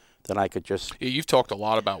 Then I could just... Yeah, you've talked a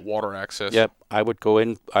lot about water access. Yep, I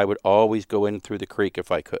would always go in through the creek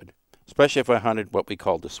if I could, especially if I hunted what we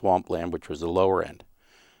called the swamp land, which was the lower end.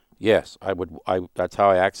 Yes, that's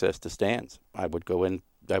how I accessed the stands. I would go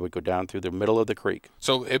down through the middle of the creek.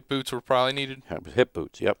 So hip boots were probably needed? Hip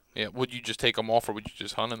boots, yep. Yeah. Would you just take them off, or would you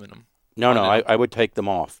just hunt them in them? No, I would take them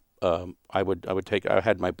off. I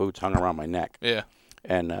had my boots hung around my neck. Yeah.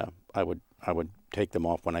 And I would take them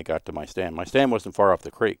off when I got to my stand. My stand wasn't far off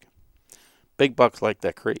the creek. Big bucks like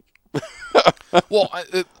that creek. Well,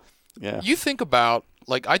 yeah. You think about,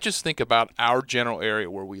 I just think about our general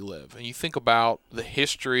area where we live, and you think about the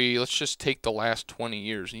history. Let's just take the last 20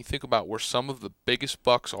 years, and you think about where some of the biggest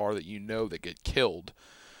bucks are that that get killed.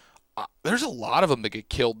 There's a lot of them that get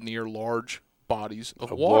killed near large bodies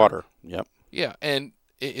of water. Yep. Yeah, and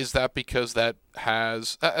is that because that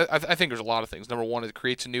has... I think there's a lot of things. Number one, it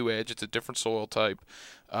creates a new edge. It's a different soil type.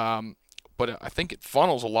 But I think it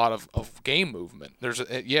funnels a lot of game movement. You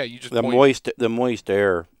just... The moist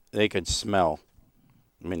air, they can smell.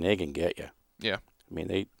 I mean, they can get you. Yeah. I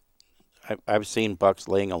mean, I've seen bucks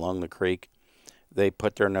laying along the creek. They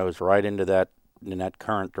put their nose right into that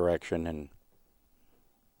current direction, and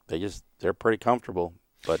they're pretty comfortable.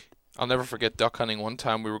 But I'll never forget duck hunting. One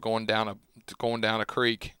time we were going down a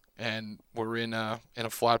creek, and we're in a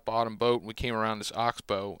flat bottom boat, and we came around this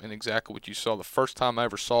oxbow, and exactly what you saw. The first time I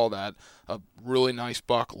ever saw that, a really nice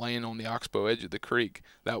buck laying on the oxbow edge of the creek.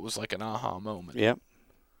 That was like an aha moment. Yep.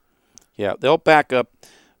 Yeah, they'll back up.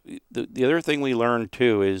 The other thing we learned,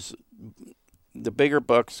 too, is the bigger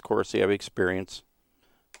bucks, of course, they have experience.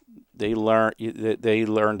 They learn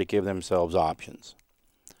to give themselves options.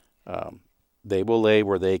 They will lay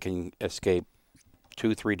where they can escape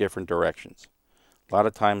 2-3 different directions. A lot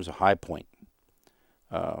of times a high point.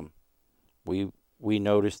 We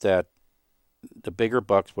noticed that the bigger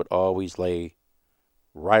bucks would always lay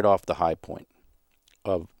right off the high point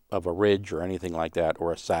of a ridge or anything like that,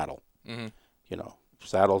 or a saddle. Mm-hmm.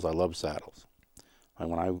 Saddles, I love saddles. And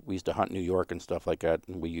when we used to hunt New York and stuff like that,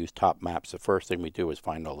 and we used top maps, the first thing we do is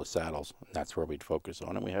find all the saddles, and that's where we'd focus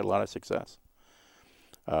on, and we had a lot of success.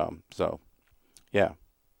 Yeah.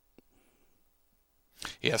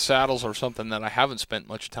 Yeah, saddles are something that I haven't spent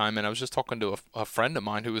much time in. I was just talking to a friend of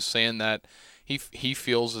mine who was saying that he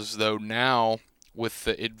feels as though now, with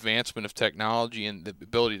the advancement of technology and the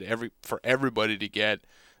ability for everybody to get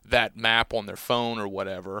that map on their phone or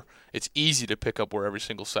whatever, it's easy to pick up where every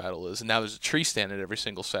single saddle is. And now there's a tree stand at every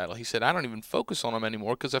single saddle. He said, I don't even focus on them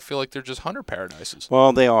anymore because I feel like they're just hunter paradises.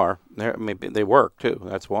 Well, they are. Maybe they work too.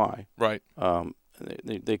 That's why. Right.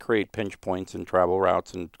 They create pinch points and travel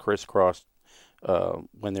routes and crisscross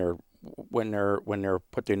when they're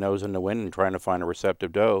put their nose in the wind and trying to find a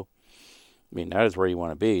receptive doe. I mean, that is where you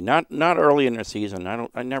want to be. Not early in the season.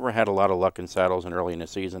 I never had a lot of luck in saddles early in the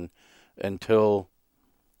season until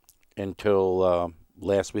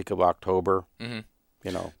last week of October.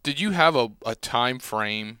 Mm-hmm. Did you have a time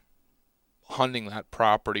frame hunting that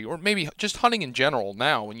property, or maybe just hunting in general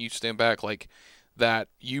now, when you stand back, like that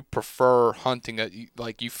you prefer hunting that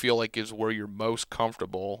you feel like is where you're most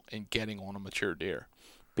comfortable in getting on a mature deer?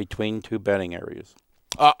 Between two bedding areas.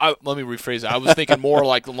 Let me rephrase that. I was thinking more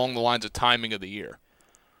like along the lines of timing of the year.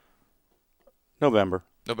 November.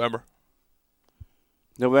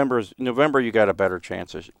 November, you got a better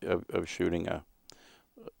chance of shooting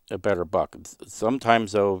a better buck.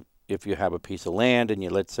 Sometimes, though, if you have a piece of land and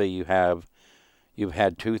let's say you have you've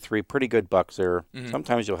had 2, 3 pretty good bucks there.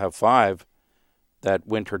 Sometimes you'll have 5 that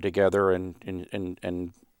winter together and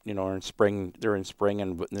are in spring. They're in spring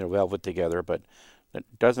and velvet together, but it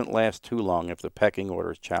doesn't last too long if the pecking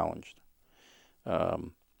order is challenged.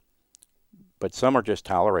 But some are just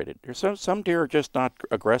tolerated. There's some deer are just not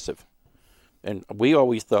aggressive, and we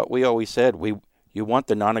always said you want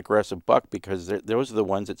the non-aggressive buck because those are the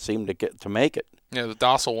ones that seem to make it. Yeah, the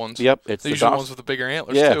docile ones. Yep, it's They're usually the ones with the bigger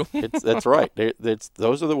antlers too. That's right.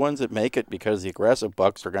 Those are the ones that make it because the aggressive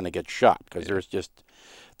bucks are going to get shot because there's just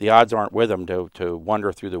the odds aren't with them to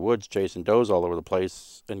wander through the woods chasing does all over the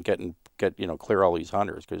place and get clear all these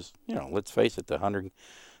hunters because let's face it, the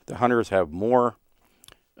hunters have more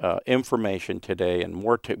information today and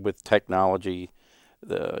more with technology.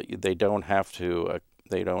 They don't have to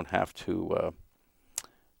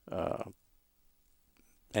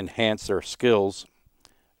enhance their skills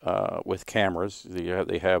with cameras.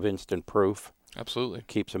 They have instant proof. Absolutely.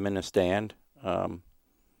 Keeps them in a stand.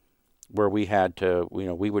 Where we had to,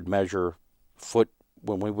 we would measure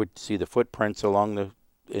when we would see the footprints in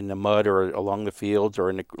the mud or along the fields or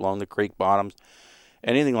along the creek bottoms,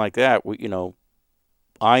 anything like that.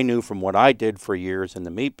 I knew from what I did for years in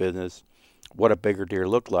the meat business what a bigger deer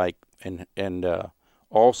looked like, and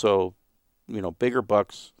also, bigger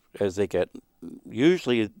bucks as they get.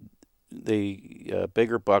 Usually, the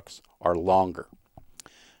bigger bucks are longer.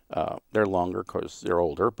 They're longer because they're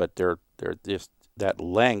older, but they're just that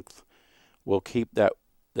length will keep that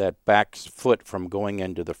back foot from going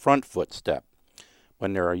into the front foot step.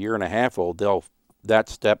 When they're a year and a half old,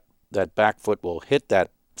 that back foot will hit that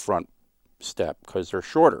front step because they're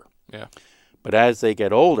shorter. Yeah. But as they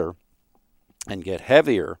get older and get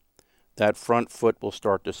heavier, that front foot will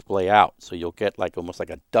start to splay out. So you'll get almost like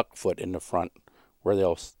a duck foot in the front where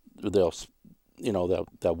they'll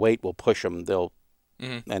the weight will push them. They'll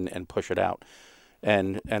and push it out.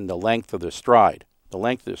 And the length of the stride. The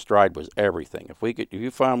length of the stride was everything. If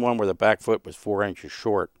you found one where the back foot was 4 inches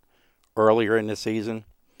short earlier in the season,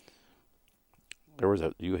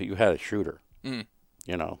 you had a shooter.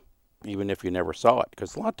 Even if you never saw it,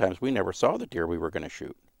 because a lot of times we never saw the deer we were going to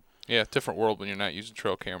shoot. Yeah, different world when you're not using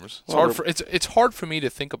trail cameras. It's hard for me to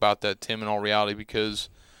think about that, Tim, in all reality, because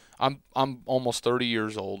I'm almost 30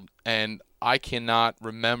 years old and I cannot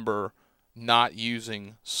remember not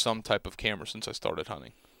using some type of camera since I started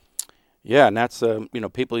hunting. Yeah, and that's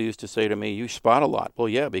people used to say to me, "You spot a lot." Well,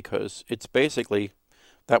 yeah, because it's basically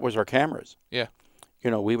that was our cameras. Yeah.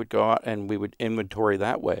 We would go out and we would inventory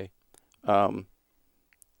that way. And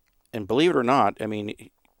believe it or not, I mean,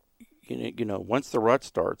 once the rut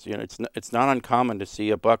starts, it's not uncommon to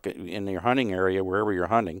see a buck in your hunting area, wherever you're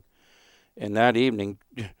hunting, and that evening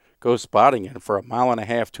go spotting it for 1.5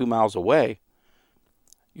 miles, 2 miles away.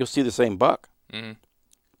 You'll see the same buck. Mm-hmm.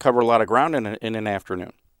 Cover a lot of ground in an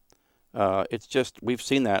afternoon. It's just we've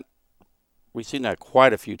seen that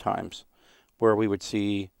quite a few times, where we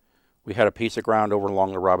had a piece of ground over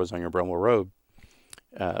along the Robertson Brumwell Road.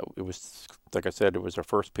 It was, like I said, it was our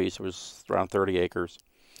first piece. It was around 30 acres.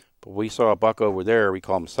 But we saw a buck over there. We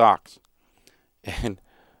call him Socks. And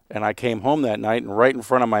I came home that night, and right in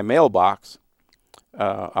front of my mailbox,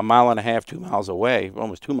 1.5 miles, 2 miles away,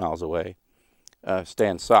 almost 2 miles away,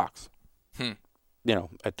 stands Socks.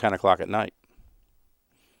 At 10 o'clock at night.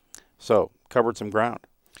 So, covered some ground.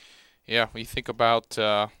 Yeah, when you think about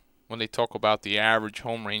when they talk about the average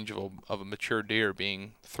home range of a mature deer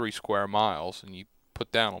being 3 square miles, and you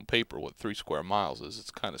put down on paper what 3 square miles is,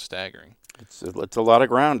 it's kind of staggering. It's a lot of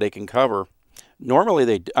ground they can cover.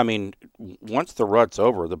 Normally, once the rut's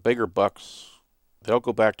over, the bigger bucks, they'll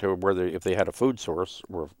go back to if they had a food source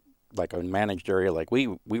or like a managed area like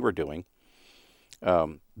we were doing,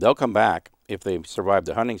 they'll come back if they survive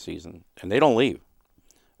the hunting season, and they don't leave.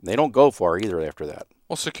 They don't go far either after that.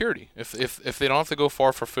 Well, security. If they don't have to go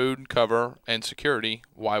far for food, cover, and security,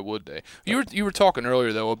 why would they? You were talking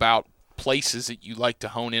earlier though about places that you like to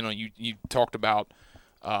hone in on. You talked about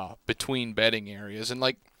between bedding areas, and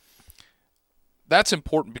that's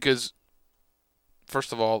important because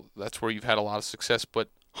first of all, that's where you've had a lot of success. But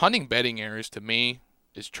hunting bedding areas to me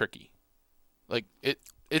is tricky.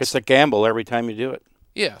 It's a gamble every time you do it.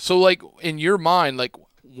 Yeah. So in your mind,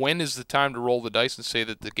 when is the time to roll the dice and say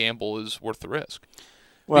that the gamble is worth the risk?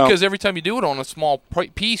 Well, because every time you do it on a small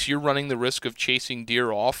piece, you're running the risk of chasing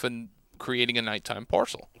deer off and creating a nighttime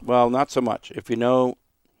parcel. Well, not so much. If you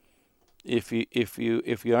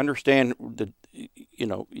understand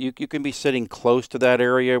you can be sitting close to that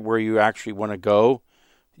area where you actually want to go.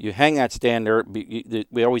 You hang that stand there.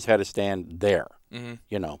 We always had a stand there. Mm-hmm.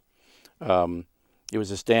 It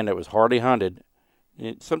was a stand that was hardly hunted.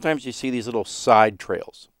 Sometimes you see these little side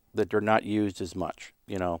trails. that they're not used as much.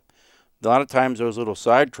 A lot of times those little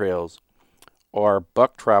side trails are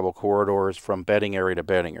buck travel corridors from bedding area to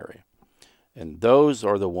bedding area. And those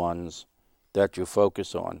are the ones that you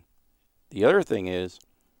focus on. The other thing is,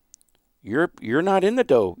 you're not in the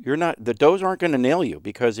doe. The does aren't going to nail you,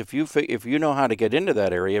 because if you know how to get into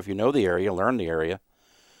that area, if you know the area, learn the area,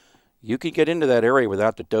 you can get into that area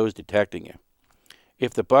without the does detecting you.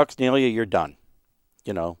 If the bucks nail you, you're done.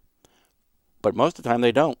 But most of the time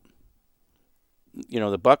they don't.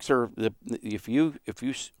 The bucks are if you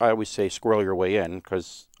I always say squirrel your way in,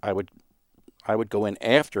 because I would go in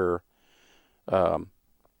after it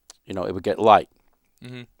would get light.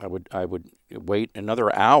 Mm-hmm. I would wait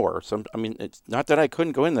another hour. It's not that I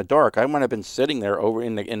couldn't go in the dark. I might have been sitting there over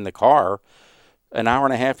in the car an hour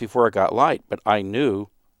and a half before it got light, but I knew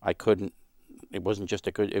I couldn't. It wasn't just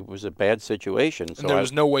it was a bad situation. So there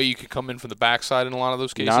was no way you could come in from the backside in a lot of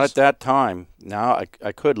those cases? Not at that time. Now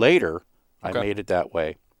I could later. Okay. I made it that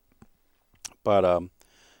way. But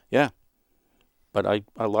yeah. But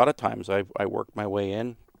a lot of times I worked my way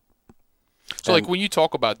in. So like when you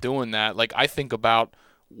talk about doing that, like I think about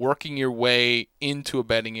working your way into a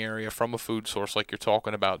bedding area from a food source, like you're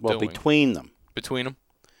talking about doing. Well, between them. Between them?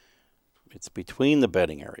 It's between the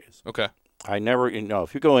bedding areas. Okay. I never,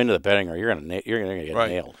 if you go into the bedding area, you're gonna get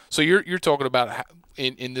nailed. So you're talking about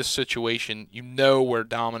in this situation, where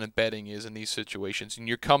dominant bedding is in these situations, and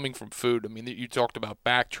you're coming from food. I mean, you talked about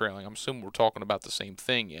back trailing. I'm assuming we're talking about the same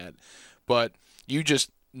thing yet, but you just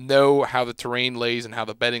know how the terrain lays and how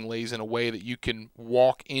the bedding lays in a way that you can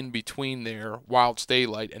walk in between there while it's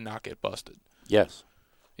daylight and not get busted. Yes.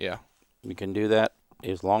 Yeah. You can do that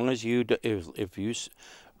as long as you if you.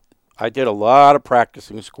 I did a lot of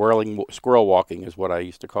practicing squirrel walking is what I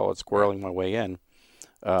used to call it, squirreling my way in.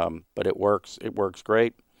 But it works. It works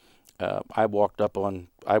great. I walked up on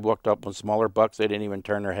smaller bucks. They didn't even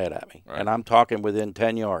turn their head at me, and I'm talking within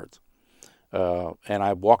 10 yards. And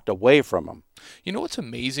I walked away from them. You know what's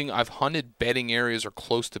amazing? I've hunted bedding areas or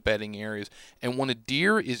close to bedding areas, and when a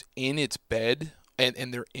deer is in its bed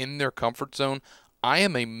and they're in their comfort zone, I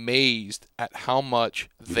am amazed at how much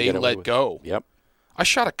they let go. Yep. I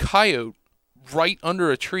shot a coyote right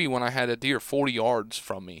under a tree when I had a deer 40 yards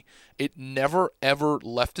from me. It never, ever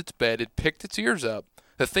left its bed. It picked its ears up.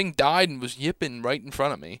 The thing died and was yipping right in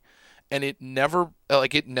front of me. And it never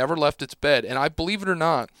left its bed. And I believe it or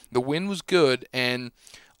not, the wind was good, and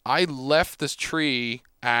I left this tree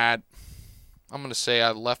at, I'm going to say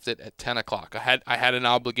I left it at 10 o'clock. I had an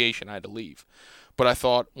obligation. I had to leave. But I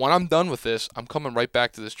thought, when I'm done with this, I'm coming right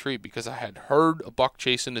back to this tree, because I had heard a buck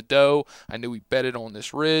chasing a doe. I knew he bedded on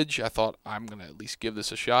this ridge. I thought, I'm going to at least give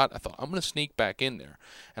this a shot. I thought, I'm going to sneak back in there.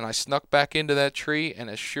 And I snuck back into that tree, and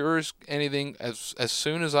as sure as anything, as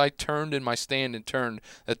soon as I turned in my stand and turned,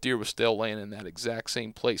 that deer was still laying in that exact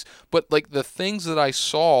same place. But like the things that I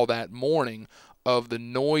saw that morning of the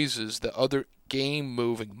noises, the other game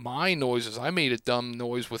moving, my noises, I made a dumb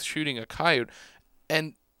noise with shooting a coyote,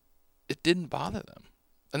 and it didn't bother them,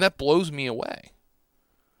 and that blows me away.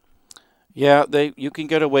 Yeah, you can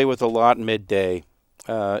get away with a lot midday.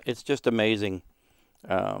 It's just amazing.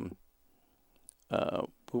 Like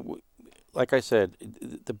I said,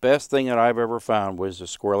 the best thing that I've ever found was the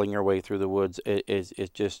squirreling your way through the woods. It's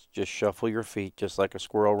just shuffle your feet just like a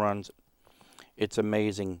squirrel runs. It's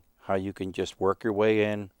amazing how you can just work your way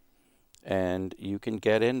in, and you can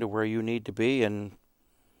get into where you need to be,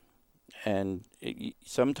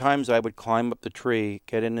 sometimes I would climb up the tree,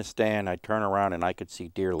 get in the stand, I'd turn around, and I could see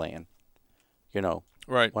deer laying,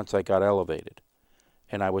 right. Once I got elevated.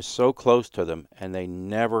 And I was so close to them, and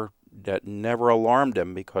that never alarmed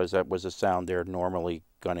them, because that was a sound they're normally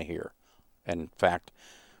going to hear. And in fact,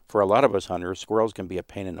 for a lot of us hunters, squirrels can be a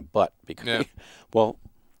pain in the butt, because, well,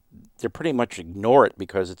 they pretty much ignore it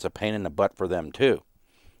because it's a pain in the butt for them too.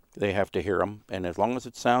 They have to hear them, and as long as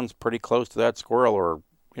it sounds pretty close to that squirrel, or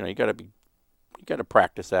you got to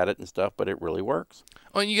practice at it and stuff, but it really works.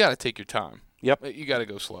 Oh, and you got to take your time. Yep. You got to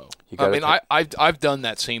go slow. I've done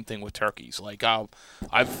that same thing with turkeys. Like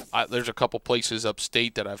there's a couple places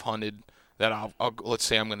upstate that I've hunted that I'll let's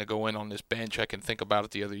say I'm going to go in on this bench. I can think about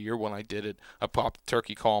it the other year when I did it. I popped a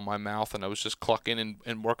turkey call in my mouth, and I was just clucking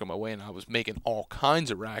and working my way, and I was making all kinds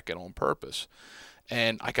of racket on purpose.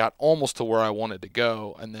 And I got almost to where I wanted to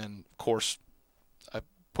go, and then, of course, I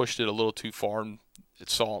pushed it a little too far, and it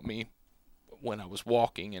saw me when I was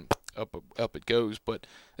walking, and up it goes. But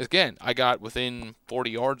again, I got within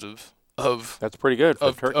 40 yards of that's pretty good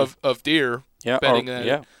for turkey. Of deer.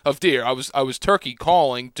 Yeah, of deer. I was turkey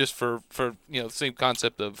calling just for the same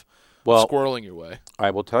concept of squirreling your way.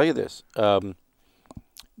 I will tell you this. Another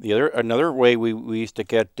way we used to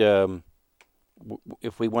get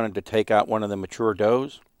if we wanted to take out one of the mature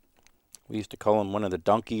does, we used to call them one of the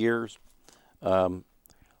donkey ears.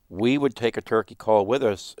 We would take a turkey call with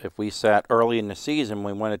us if we sat early in the season.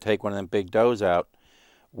 We wanted to take one of them big does out.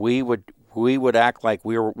 We would act like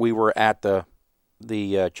we were at the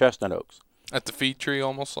chestnut oaks. At the feed tree,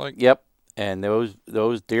 almost like. Yep, and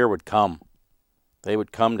those deer would come. They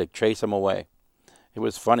would come to chase them away. It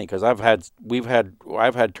was funny because I've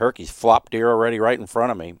had turkeys flop deer already right in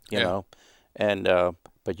front of me, you know, and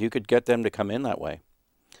but you could get them to come in that way.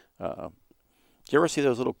 Do you ever see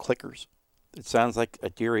those little clickers? It sounds like a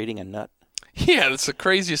deer eating a nut. Yeah, that's the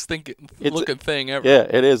craziest looking thing ever. Yeah,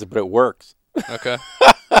 it is, but it works. Okay.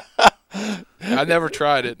 I never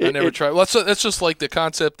tried it. Well, that's just like the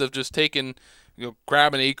concept of just taking,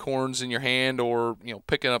 grabbing acorns in your hand, or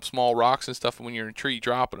picking up small rocks and stuff, and when you're in a tree,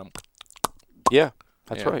 dropping them. Yeah,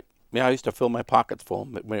 that's right. Yeah, I used to fill my pockets full,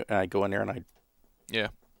 and I'd go in there and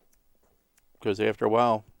because after a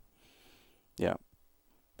while,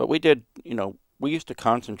 but we did. We used to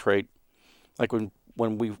concentrate, like when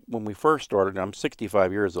we first started. I'm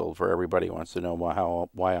 65 years old. For everybody who wants to know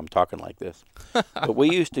why I'm talking like this, but we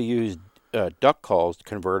used to use duck calls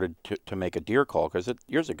converted to make a deer call, because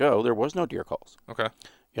years ago there was no deer calls. Okay.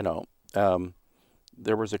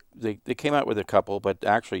 There was they came out with a couple, but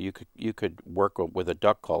actually you could work with a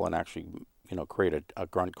duck call and actually create a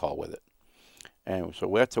grunt call with it. And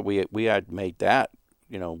so that's what we had made that.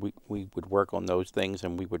 We would work on those things,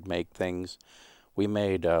 and we would make things. We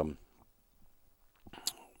made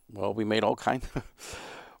we made all kinds of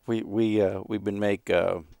we would make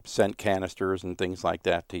scent canisters and things like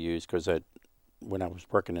that to use, because when I was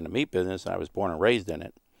working in the meat business, I was born and raised in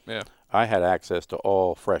it. Yeah. I had access to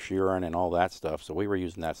all fresh urine and all that stuff, so we were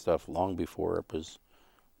using that stuff long before it was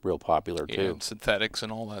real popular too. And synthetics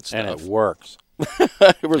and all that stuff. And it works.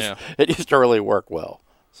 It used to really work well.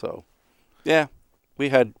 So, yeah, we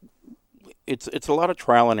had. It's a lot of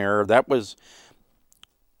trial and error. That was.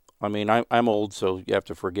 I mean, I'm old, so you have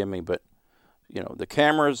to forgive me, but the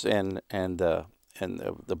cameras and the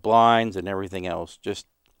blinds and everything else just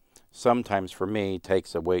sometimes for me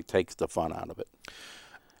takes the fun out of it.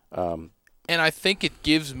 And I think it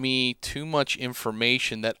gives me too much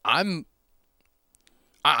information. That I'm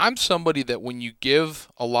somebody that when you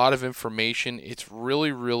give a lot of information, it's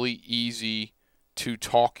really, really easy to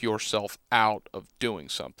talk yourself out of doing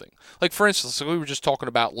something. Like, for instance, we were just talking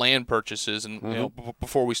about land purchases, and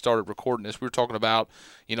before we started recording this, we were talking about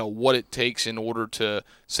what it takes in order to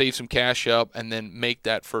save some cash up and then make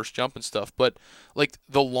that first jump and stuff. But like,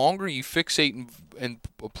 the longer you fixate and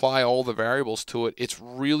apply all the variables to it, it's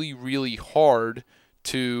really, really hard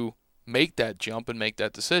to make that jump and make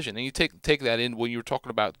that decision. And you take that in when you're talking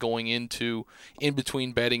about going into in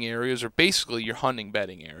between bedding areas, or basically you're hunting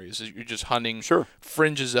bedding areas. You're just hunting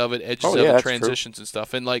fringes of it, edges of it, transitions and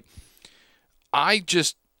stuff. And like, I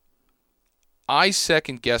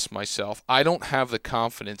second guess myself. I don't have the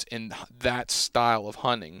confidence in that style of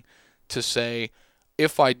hunting to say,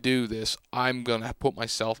 if I do this, I'm going to put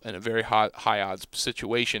myself in a very high odds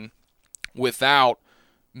situation without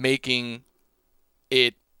making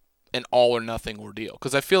it an all or nothing ordeal.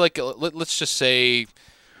 Because I feel like, let's just say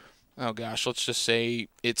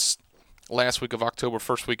it's last week of October,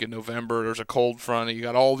 first week of November, there's a cold front, and you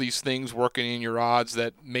got all these things working in your odds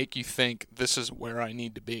that make you think this is where I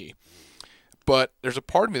need to be. But there's a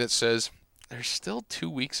part of me that says there's still 2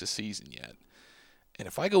 weeks of season yet. And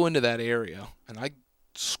if I go into that area and I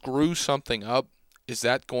screw something up, is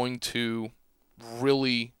that going to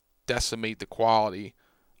really decimate the quality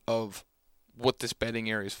of what this bedding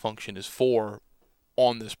area's function is for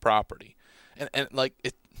on this property? And like,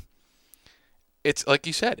 it's like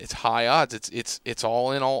you said, it's high odds. It's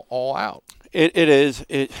all in, all out. It is.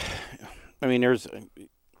 I mean,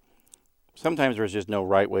 sometimes there's just no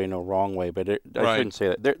right way, no wrong way, but I shouldn't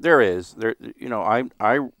say that. There is.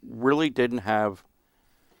 I really didn't have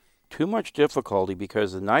too much difficulty,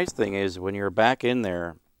 because the nice thing is, when you're back in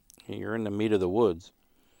there, you're in the meat of the woods.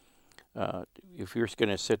 If you're going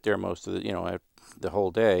to sit there most of the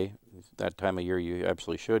whole day, that time of year you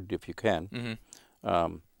absolutely should, if you can.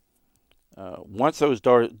 Mm-hmm. Once those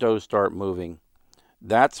does start moving,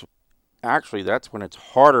 that's when it's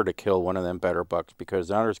harder to kill one of them better bucks, because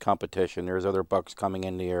now there's competition. There's other bucks coming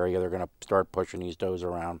in the area. They're going to start pushing these does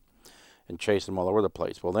around and chase them all over the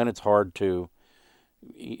place. Well, then it's hard to,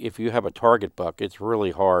 if you have a target buck, it's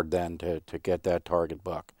really hard then to get that target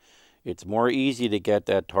buck. It's more easy to get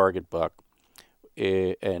that target buck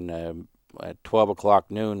at 12 o'clock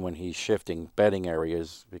noon when he's shifting bedding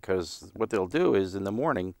areas, because what they'll do is in the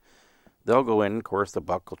morning, they'll go in. Of course, the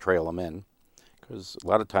buck will trail them in, because a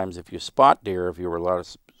lot of times if you spot deer, if you were a lot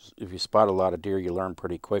of if you spot a lot of deer, you learn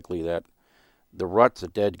pretty quickly that the rut's a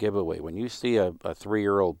dead giveaway. When you see a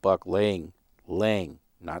 3-year-old buck laying,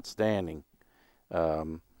 not standing,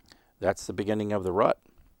 that's the beginning of the rut.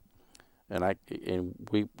 And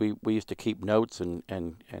we used to keep notes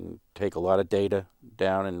and take a lot of data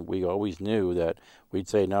down, and we always knew that we'd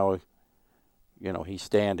say, no, he's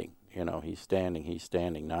standing, he's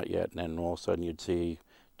standing, not yet. And then all of a sudden you'd see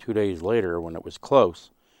 2 days later when it was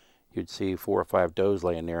close, you'd see 4 or 5 does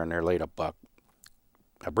laying there, and there laid a buck,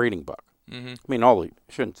 a breeding buck. Mm-hmm. I mean,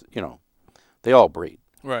 they all breed.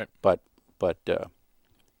 Right. But that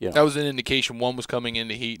was an indication one was coming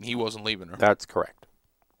into heat and he wasn't leaving her. That's correct.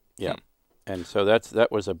 Yeah. And so that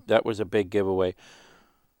was a big giveaway.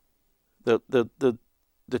 The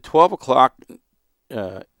 12 o'clock,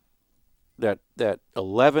 that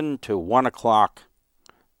 11 to 1 o'clock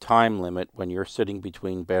time limit when you're sitting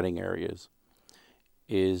between bedding areas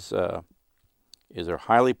is a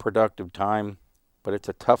highly productive time, but it's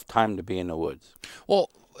a tough time to be in the woods. Well,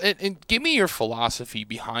 and give me your philosophy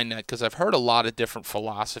behind that, because I've heard a lot of different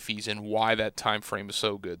philosophies and why that time frame is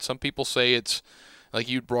so good. Some people say it's like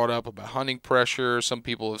you brought up about hunting pressure. Some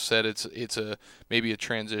people have said it's maybe a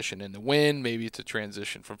transition in the wind, maybe it's a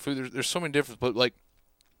transition from food. There's so many different, but like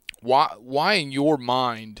why in your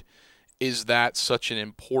mind is that such an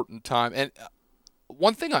important time? And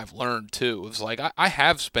one thing I've learned too is like I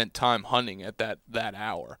have spent time hunting at that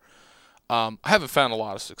hour. I haven't found a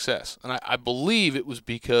lot of success, and I believe it was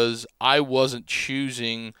because I wasn't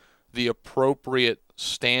choosing the appropriate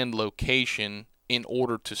stand location in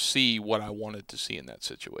order to see what I wanted to see in that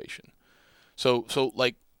situation. So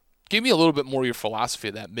like, give me a little bit more of your philosophy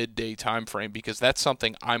of that midday time frame, because that's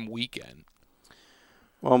something I'm weak in.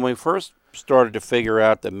 Well, when we first started to figure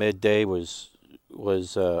out that midday was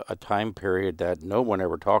a time period that no one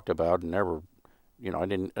ever talked about, and never, I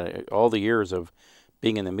didn't, all the years of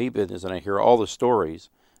being in the meat business, and I hear all the stories,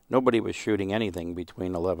 nobody was shooting anything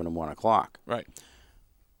between 11 and 1 o'clock. Right.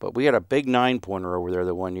 But we had a big 9-pointer over there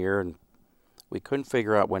the one year, and we couldn't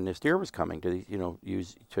figure out when this deer was coming to,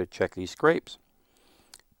 use to check these scrapes.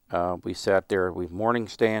 We sat there, morning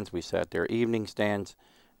stands, we sat there evening stands,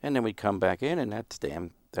 and then we'd come back in, and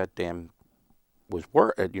that dam was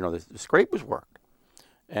worked. The scrape was worked,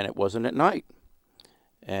 and it wasn't at night.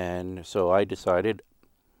 And so I decided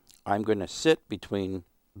I'm going to sit between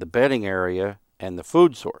the bedding area and the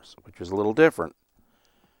food source, which was a little different,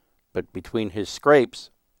 but between his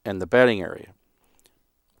scrapes and the bedding area.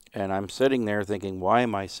 And I'm sitting there thinking, why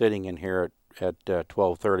am I sitting in here at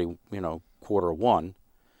 12:30, 1:15?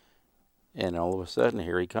 And all of a sudden,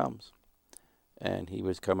 here he comes. And he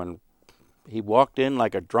was coming. He walked in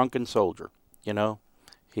like a drunken soldier,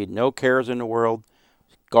 He'd no cares in the world,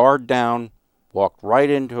 guard down, walked right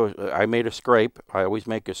into I made a scrape. I always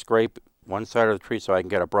make a scrape one side of the tree so I can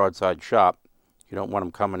get a broadside shot. You don't want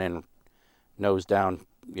him coming in nose down.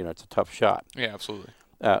 It's a tough shot. Yeah, absolutely.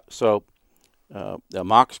 So the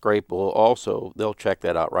mock scrape they'll check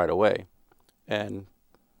that out right away. And,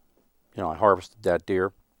 I harvested that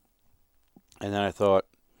deer. And then I thought,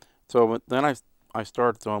 so then I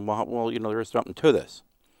started thinking, well, there's something to this.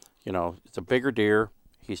 It's a bigger deer.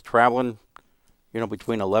 He's traveling,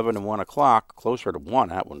 between 11 and 1 o'clock, closer to 1,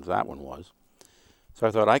 that one was. So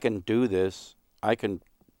I thought, I can do this. I can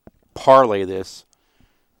parlay this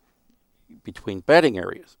between bedding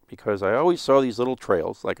areas, because I always saw these little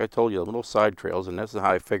trails, like I told you, little side trails, and this is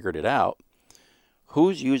how I figured it out.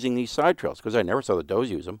 Who's using these side trails? Because I never saw the does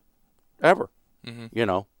use them, ever,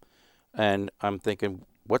 And I'm thinking,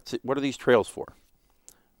 what are these trails for?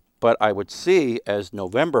 But I would see as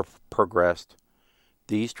November progressed,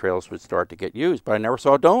 these trails would start to get used, but I never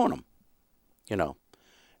saw a doe on them,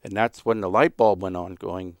 And that's when the light bulb went on,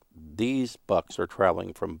 going, these bucks are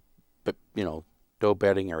traveling from, doe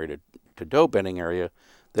bedding area to doe bedding area.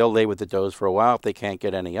 They'll lay with the does for a while. If they can't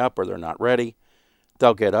get any up or they're not ready,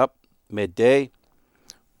 they'll get up midday.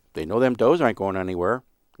 They know them does aren't going anywhere.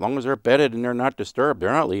 As long as they're bedded and they're not disturbed,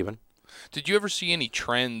 they're not leaving. Did you ever see any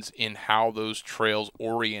trends in how those trails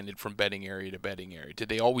oriented from bedding area to bedding area? Did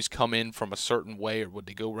they always come in from a certain way, or would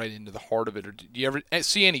they go right into the heart of it? Or did you ever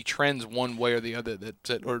see any trends one way or the other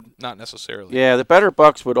or not necessarily? Yeah, the better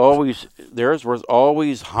bucks theirs was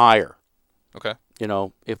always higher. Okay.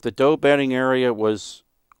 If the doe bedding area was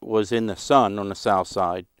in the sun on the south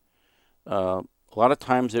side, a lot of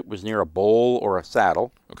times it was near a bowl or a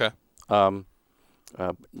saddle. Okay.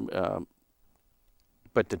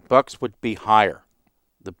 But the bucks would be higher.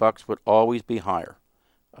 The bucks would always be higher.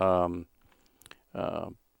 That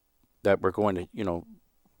we're going to,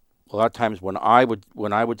 a lot of times when I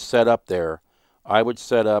would set up there, I would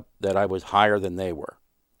set up that I was higher than they were,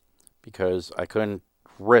 because I couldn't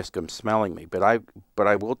risk them smelling me. But I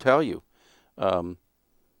will tell you,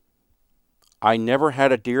 I never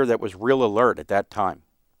had a deer that was real alert at that time.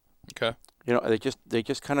 Okay. They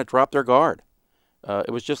just kind of dropped their guard.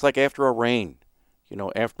 It was just like after a rain.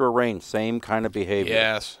 After a rain, same kind of behavior.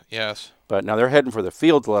 Yes. But now they're heading for the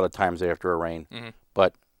fields a lot of times after a rain. Mm-hmm.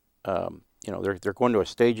 But they're going to a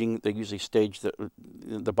staging. They usually stage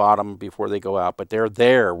the bottom before they go out. But they're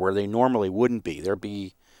there where they normally wouldn't be. There'd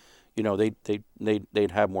be,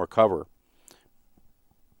 they'd have more cover.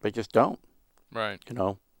 They just don't. Right.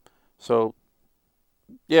 So,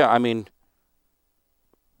 yeah. I mean,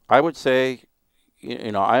 I would say,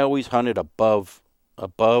 I always hunted above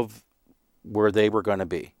where they were going to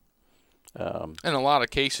be. In a lot of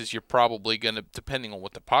cases, you're probably going to, depending on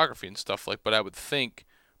what topography and stuff but I would think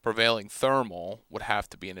prevailing thermal would have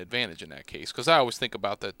to be an advantage in that case. Because I always think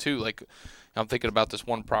about that too. Like, I'm thinking about this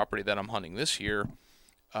one property that I'm hunting this year.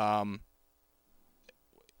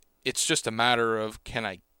 It's just a matter of, can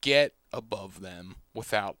I get above them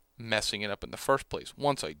without messing it up in the first place?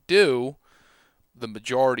 Once I do, the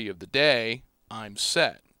majority of the day, I'm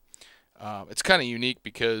set. It's kind of unique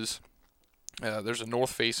because there's a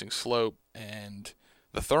north-facing slope, and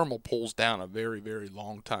the thermal pulls down a very, very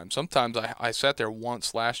long time. Sometimes I sat there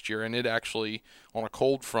once last year, and it actually, on a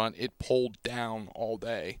cold front, it pulled down all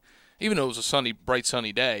day. Even though it was a bright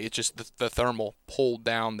sunny day, it just the thermal pulled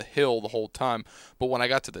down the hill the whole time. But when I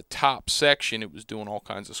got to the top section, it was doing all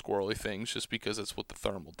kinds of squirrely things just because that's what the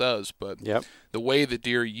thermal does. But the way the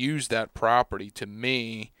deer use that property, to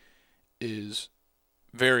me, is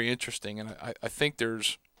very interesting. And I think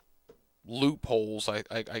there's loopholes,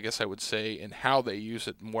 I guess I would say, in how they use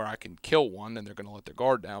it and where I can kill one and they're going to let their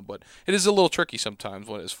guard down. But it is a little tricky sometimes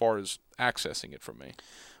as far as accessing it for me.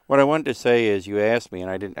 What I wanted to say is, you asked me,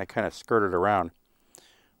 and I kind of skirted around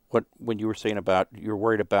when you were saying about you're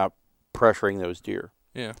worried about pressuring those deer.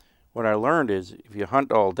 Yeah. What I learned is, if you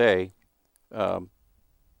hunt all day, and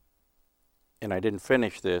I didn't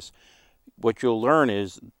finish this, what you'll learn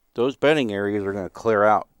is those bedding areas are going to clear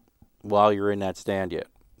out while you're in that stand yet.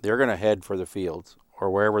 They're going to head for the fields or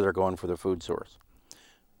wherever they're going for the food source.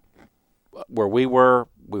 Where we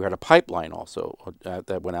had a pipeline also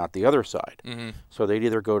that went out the other side. Mm-hmm. So they'd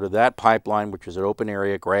either go to that pipeline, which is an open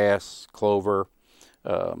area, grass, clover.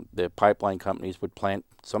 The pipeline companies would plant.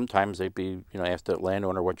 Sometimes they'd be, ask the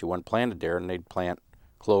landowner what you want planted there, and they'd plant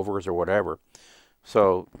clovers or whatever.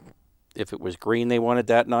 So if it was green they wanted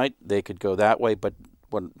that night, they could go that way. But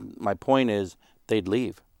my point is, they'd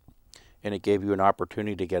leave, and it gave you an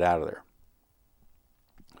opportunity to get out of there.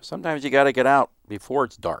 Sometimes you got to get out before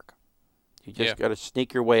it's dark. You just got to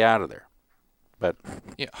sneak your way out of there. But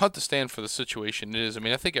hunt the stand for the situation it is. I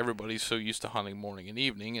mean, I think everybody's so used to hunting morning and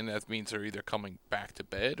evening, and that means they're either coming back to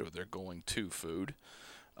bed or they're going to food.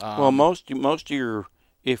 Well, most of your,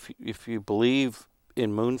 if you believe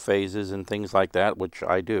in moon phases and things like that, which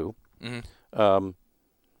I do, mm-hmm.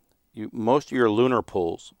 Most of your lunar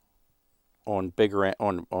pulls on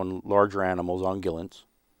larger animals, on ungulates,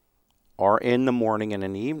 are in the morning and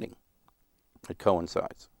in the evening. It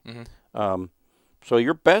coincides. Mm-hmm. So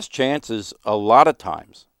your best chances a lot of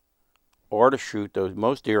times are to shoot those.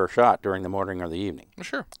 Most deer are shot during the morning or the evening.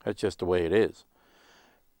 Sure. That's just the way it is.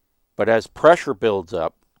 But as pressure builds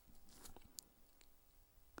up,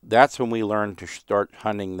 that's when we learn to start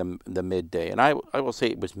hunting the midday. And I will say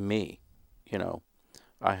it was me.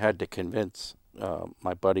 I had to convince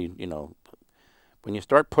my buddy, when you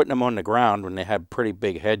start putting them on the ground, when they have pretty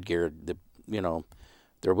big headgear,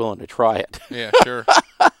 they're willing to try it. Yeah, sure.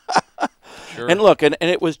 Sure. And look, and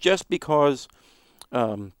it was just because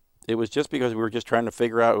we were just trying to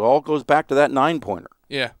figure out. It all goes back to that 9-pointer.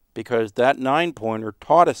 Yeah. Because that 9-pointer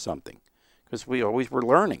taught us something. Because we always were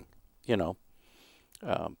learning, and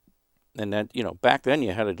then back then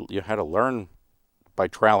you had to learn by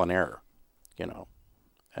trial and error,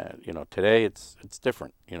 Today it's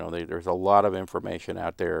different. There's a lot of information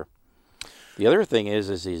out there. The other thing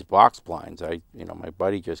is these box blinds. My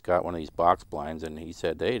buddy just got one of these box blinds, and he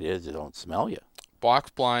said they don't smell you.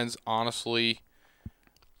 Box blinds, honestly,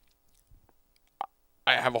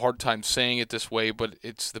 I have a hard time saying it this way, but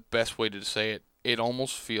it's the best way to say it. It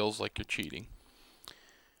almost feels like you're cheating.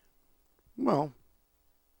 Well,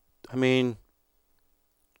 I mean,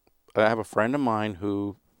 I have a friend of mine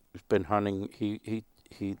who's been hunting.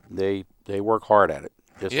 They work hard at it,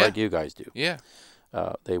 just like you guys do. Yeah.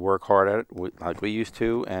 They work hard at it like we used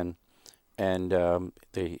to, and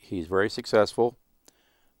he's very successful.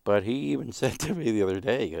 But he even said to me the other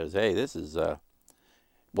day, he goes, "Hey, this is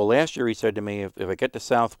last year he said to me, if I get the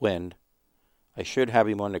south wind, I should have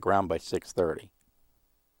him on the ground by 6:30.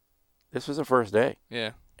 This was the first day.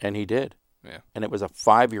 Yeah. And he did. Yeah. And it was a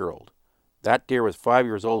 5-year-old. That deer was 5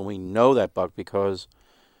 years old, and we know that buck because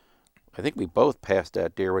I think we both passed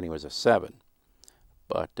that deer when he was a 7.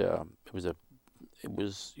 But it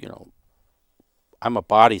was, I'm a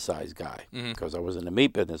body size guy because I was in the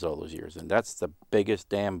meat business all those years, and that's the biggest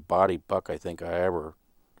damn body buck I think I ever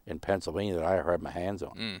in Pennsylvania that I ever had my hands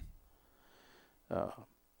on.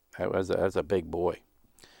 That's a big boy.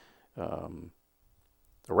 The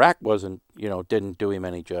rack wasn't, didn't do him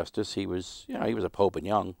any justice. He was, he was a Pope and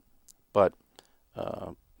Young, but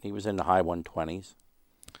he was in the high 120s.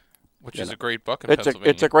 Which is a great buck in Pennsylvania.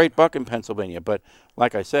 It's a great buck in Pennsylvania, but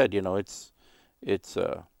like I said, it's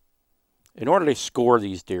in order to score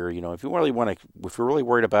these deer, if you're really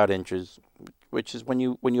worried about inches, which is when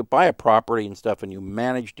you buy a property and stuff and you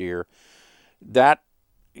manage deer, that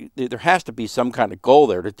there has to be some kind of goal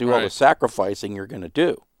there to do all the sacrificing you're going to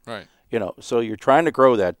do. Right. So you're trying to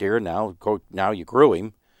grow that deer now. Now you grew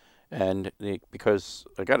him, and because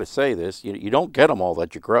I got to say this, you don't get them all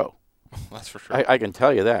that you grow. That's for sure. I can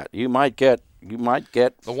tell you that. You might get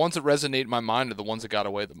the ones that resonate in my mind are the ones that got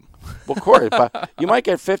away them. Well, of course, but you might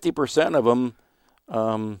get 50% of them.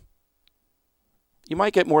 You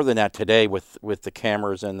might get more than that today with the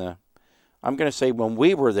cameras and the. I'm going to say when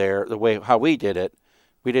we were there, how we did it,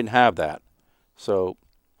 we didn't have that. So,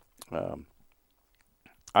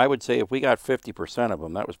 I would say if we got 50% of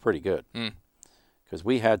them, that was pretty good. Because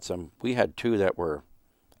we had 2 that were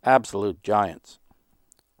absolute giants.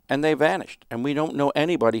 And they vanished, and we don't know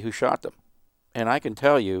anybody who shot them. And I can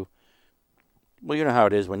tell you, well, you know how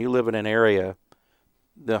it is. When you live in an area,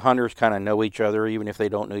 the hunters kind of know each other. Even if they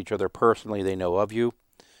don't know each other personally, they know of you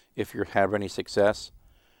if you have any success.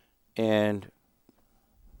 And,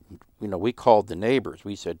 we called the neighbors.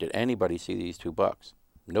 We said, did anybody see these 2 bucks?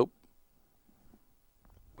 Nope.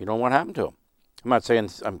 We don't know what happened to them. I'm not saying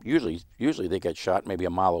usually they get shot maybe a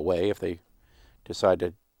mile away if they decide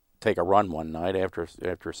to take a run one night after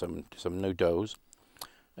some new does,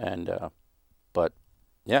 and but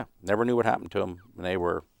yeah, never knew what happened to them. And they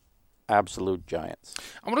were absolute giants.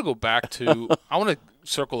 I want to go back to I want to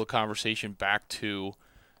circle the conversation back to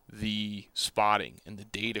the spotting and the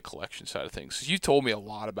data collection side of things. You told me a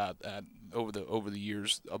lot about that over the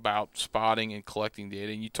years about spotting and collecting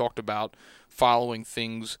data, and you talked about following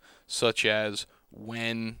things such as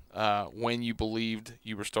when you believed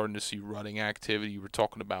you were starting to see rutting activity. You were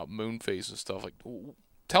talking about moon phase and stuff. Like,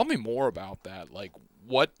 tell me more about that. Like,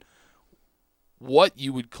 what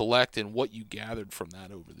you would collect and what you gathered from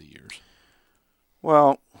that over the years.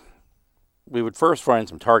 Well, we would first find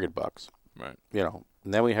some target bucks, right?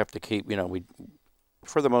 And then we have to keep, we,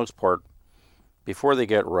 for the most part, before they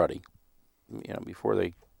get ruddy, before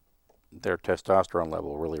their testosterone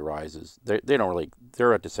level really rises,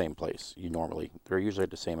 they're at the same place. They're usually at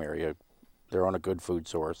the same area. They're on a good food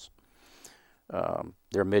source.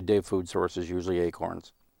 Their midday food source is usually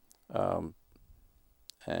acorns, and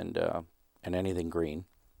anything green.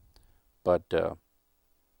 But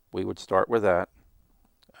we would start with that.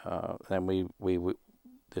 Then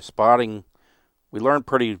the spotting, we learned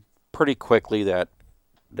pretty quickly that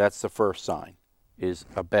that's the first sign, is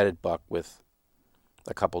a bedded buck with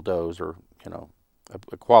a couple does, or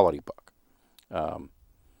a quality buck.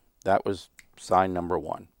 That was sign number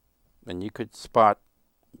 1, and we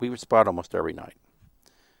would spot almost every night,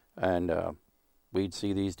 and we'd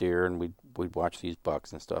see these deer, and we'd watch these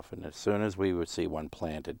bucks and stuff, and as soon as we would see one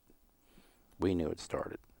planted, we knew it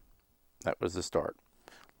started. That was the start.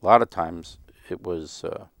 A lot of times it was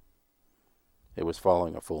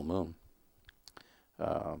following a full moon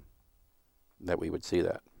that we would see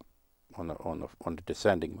that on the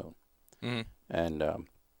descending moon. Mm-hmm. And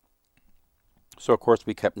so of course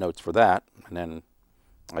we kept notes for that. And then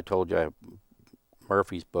I told you I have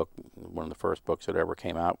Murphy's book, one of the first books that ever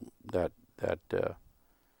came out, that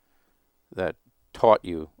taught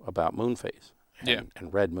you about moon phase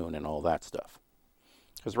and red moon and all that stuff.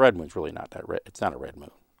 Because red moon's really not that red. It's not a red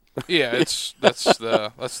moon. Yeah, that's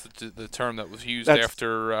the term that was used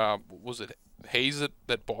after was it Hayes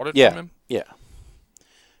that bought it from him? Yeah.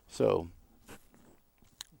 So,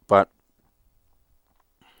 but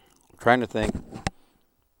I'm trying to think.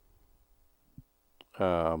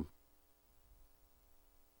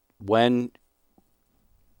 When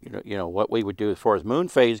what we would do as far as moon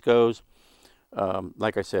phase goes.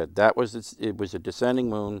 Like I said, it was a descending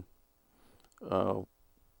moon.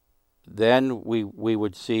 Then we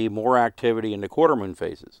would see more activity in the quarter moon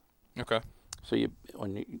phases. Okay. So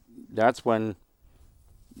that's when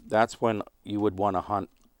you would want to hunt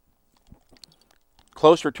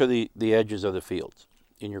closer to the edges of the fields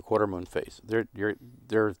in your quarter moon phase. Their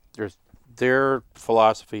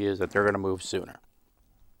philosophy is that they're going to move sooner.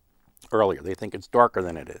 earlier. They think it's darker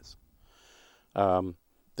than it is.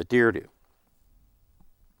 The deer do.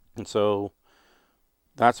 And so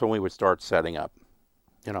that's when we would start setting up.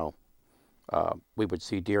 We would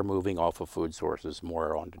see deer moving off of food sources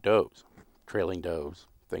more onto does, trailing does,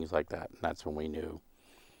 things like that. And that's when we knew.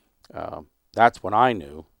 That's when I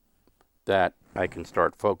knew that I can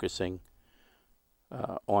start focusing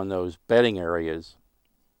on those bedding areas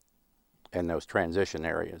and those transition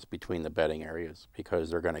areas between the bedding areas, because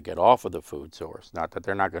they're going to get off of the food source. Not that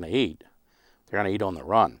they're not going to eat. They're going to eat on the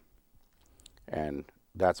run. And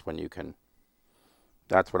that's when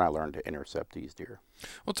I learned to intercept these deer.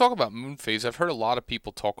 We'll talk about moon phase. I've heard a lot of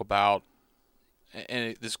people talk about,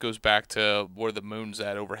 and this goes back to where the moon's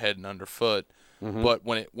at, overhead and underfoot. Mm-hmm. But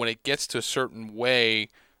when it gets to a certain way,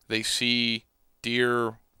 they see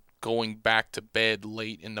deer going back to bed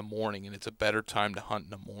late in the morning, and it's a better time to hunt in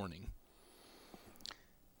the morning.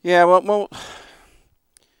 Yeah, well,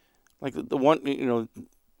 like the one,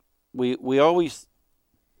 we always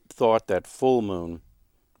thought that full moon.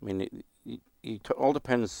 I mean, it all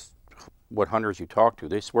depends what hunters you talk to.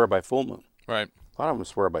 They swear by full moon. Right. A lot of them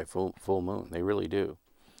swear by full moon. They really do.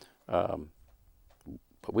 But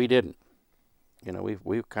we didn't.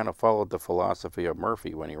 We kind of followed the philosophy of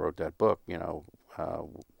Murphy when he wrote that book. We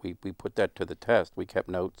put that to the test. We kept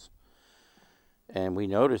notes, and we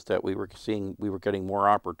noticed that we were getting more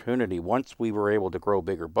opportunity once we were able to grow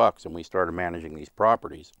bigger bucks and we started managing these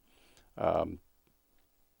properties. And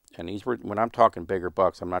these were, when I'm talking bigger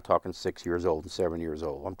bucks, I'm not talking 6 years old and 7 years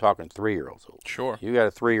old. I'm talking 3-year-olds old. Sure. You got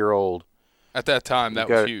a 3-year-old. At that time, that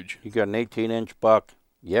was huge. You got an 18-inch buck.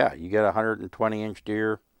 Yeah, you got a 120-inch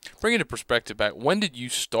deer. Bring it in perspective back. When did you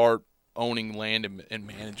start owning land and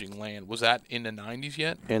managing land? Was that in the 90s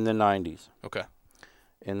yet? In the 90s. Okay.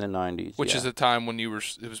 In the 90s, Which is the time when it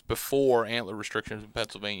was before antler restrictions in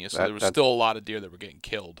Pennsylvania, so there was still a lot of deer that were getting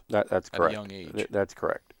killed. That's correct. At a young age. That's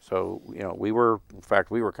correct. So, we were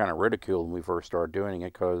kind of ridiculed when we first started doing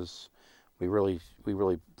it, because you really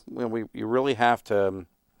have to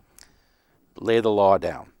lay the law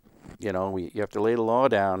down. You have to lay the law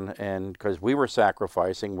down, and because we were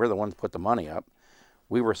sacrificing, we're the ones put the money up.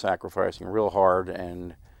 We were sacrificing real hard,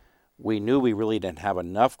 and we knew we really didn't have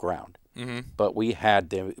enough ground. Mm-hmm. But we had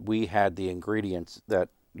the ingredients that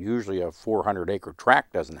usually a 400-acre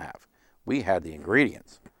tract doesn't have. We had the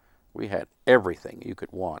ingredients. We had everything you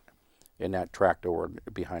could want in that tract over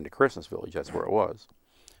behind the Christmas Village. That's where it was.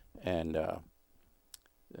 And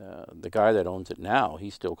the guy that owns it now, he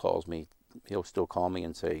still calls me. He'll still call me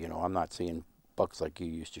and say, I'm not seeing bucks like you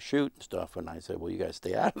used to shoot and stuff. And I said, well, you guys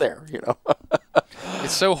stay out of there,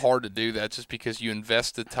 It's so hard to do that just because you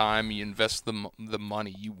invest the time, you invest the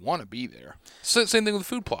money, you want to be there. So, same thing with the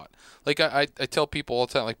food plot. Like I tell people all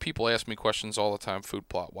the time, like people ask me questions all the time, food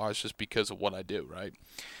plot. Why? It's just because of what I do, right?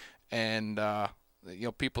 And,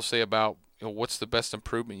 people say about, what's the best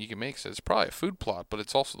improvement you can make? So it's probably a food plot, but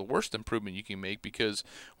it's also the worst improvement you can make, because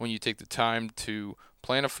when you take the time to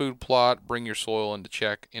plant a food plot, bring your soil into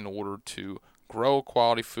check in order to grow a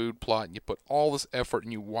quality food plot, and you put all this effort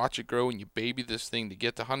and you watch it grow and you baby this thing to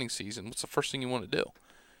get to hunting season, what's the first thing you want to do?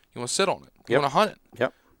 You want to sit on it. You want to hunt it.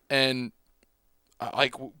 Yep. And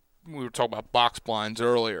like we were talking about box blinds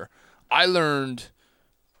earlier, I learned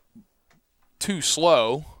too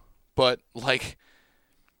slow, but like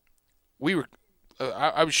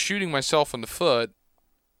I was shooting myself in the foot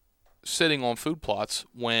sitting on food plots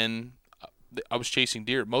when I was chasing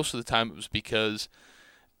deer. Most of the time it was because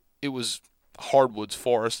it was hardwoods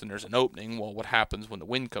forest and there's an opening. Well, what happens when the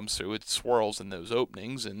wind comes through? It swirls in those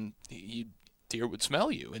openings, and deer would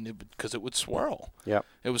smell you, and because it would swirl. Yep.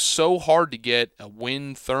 It was so hard to get a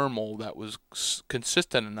wind thermal that was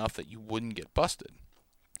consistent enough that you wouldn't get busted.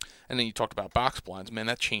 And then you talked about box blinds. Man,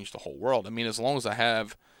 that changed the whole world. I mean,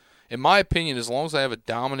 in my opinion, as long as I have a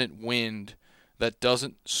dominant wind that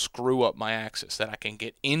doesn't screw up my axis, that I can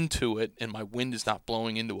get into it and my wind is not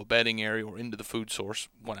blowing into a bedding area or into the food source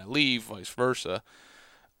when I leave, vice versa,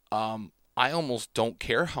 I almost don't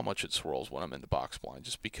care how much it swirls when I'm in the box blind,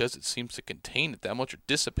 just because it seems to contain it that much or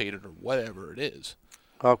dissipate it or whatever it is.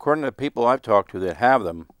 Well, according to the people I've talked to that have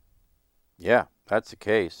them, yeah, that's the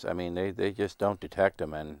case. I mean, they just don't detect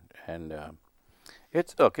them, and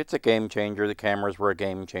it's a game changer. The cameras were a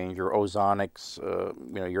game changer. Ozonics,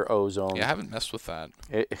 your ozone. Yeah, I haven't messed with that.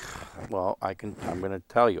 Well, I'm going to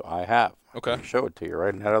tell you, I have. Okay. I'll show it to you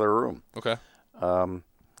right in that other room. Okay.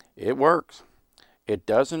 It works. It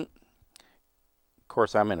doesn't. Of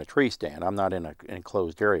course, I'm in a tree stand. I'm not in an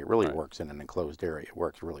enclosed area. It really works in an enclosed area. It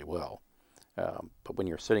works really well. But when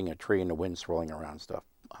you're sitting in a tree and the wind's swirling around and stuff.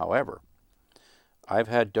 However, I've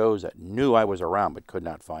had does that knew I was around but could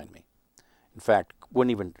not find me. In fact,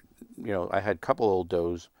 wouldn't even I had a couple old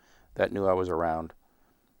does that knew I was around,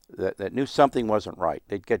 that knew something wasn't right.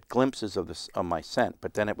 They'd get glimpses of my scent,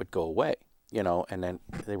 but then it would go away, and then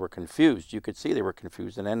they were confused. You could see they were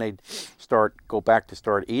confused, and then they'd go back to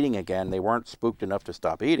start eating again. They weren't spooked enough to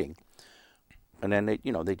stop eating. And then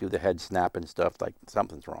they do the head snap and stuff, like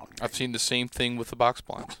something's wrong. I've seen the same thing with the box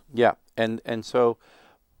blinds. Yeah, and so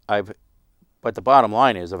but the bottom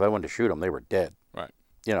line is, if I wanted to shoot them, they were dead. Right.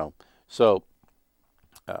 So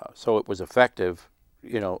it was effective,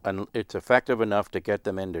 and it's effective enough to get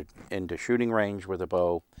them into shooting range with a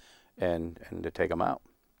bow, and to take them out,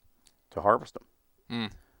 to harvest them.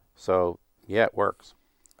 So yeah, it works.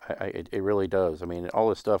 It really does. I mean, all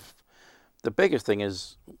this stuff. The biggest thing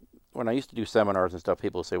is, when I used to do seminars and stuff,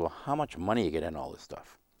 people would say, well, how much money you get in all this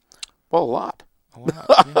stuff? Well, a lot. A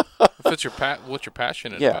lot. Yeah. If it's what you're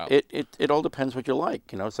passionate about. Yeah, it all depends what you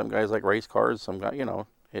like. Some guys like race cars. Some guys,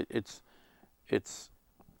 it's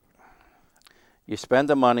you spend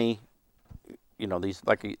the money. These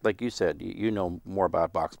like you said, you know more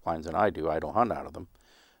about box blinds than I do. I don't hunt out of them,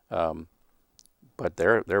 but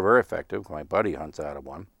they're very effective. My buddy hunts out of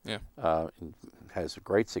one. Yeah, has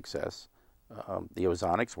great success. The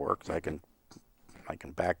ozonics works. I can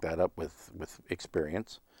back that up with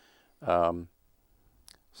experience.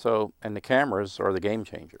 And the cameras are the game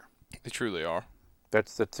changer. They truly are.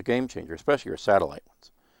 That's a game changer, especially your satellite ones,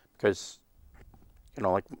 because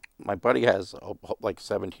like my buddy has like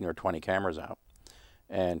 17 or 20 cameras out,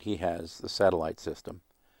 and he has the satellite system,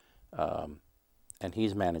 and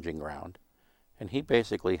he's managing ground, and he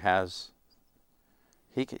basically has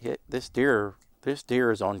this deer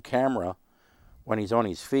is on camera when he's on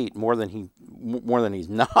his feet more than he's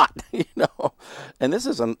not, And this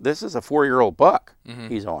is a 4-year-old buck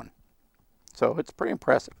he's on, so it's pretty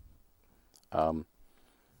impressive. But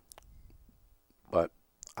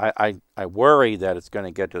I worry that it's going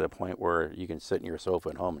to get to the point where you can sit in your sofa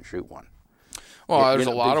at home and shoot one. Well, there's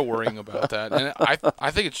a lot of worrying about that, and I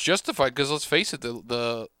think it's justified, because let's face it,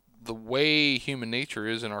 the way human nature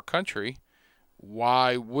is in our country.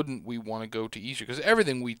 Why wouldn't we want to go to easier? Because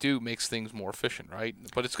everything we do makes things more efficient, right?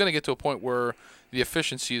 But it's going to get to a point where the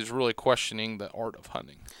efficiency is really questioning the art of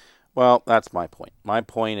hunting. Well, that's my point. My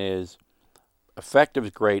point is, effective is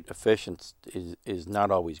great. Efficient is not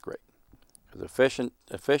always great. Because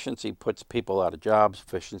efficiency puts people out of jobs.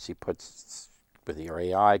 Efficiency puts, with your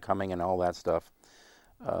AI coming and all that stuff,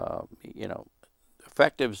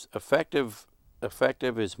 effective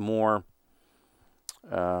is more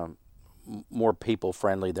people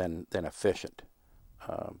friendly than efficient.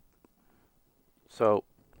 So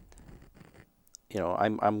you'll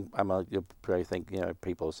probably think,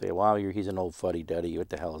 people say, wow, he's an old fuddy-duddy, what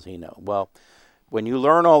the hell does he know? Well, when you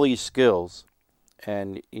learn all these skills,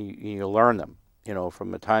 and you learn them,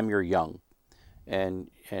 from the time you're young, and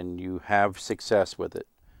you have success with it,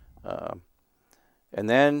 and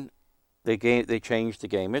then they change the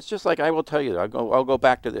game. It's just like, I will tell you, I'll go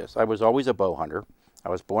back to this. I was always a bow hunter. I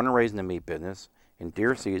was born and raised in the meat business. In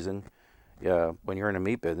deer season, when you're in the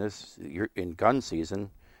meat business, you're in gun season,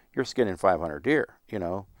 you're skinning 500 deer,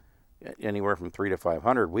 anywhere from 300 to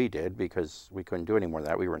 500 we did, because we couldn't do any more of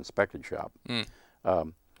that. We were in inspected shop.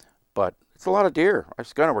 But it's a lot of deer. I've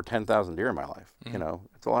skinned over 10,000 deer in my life.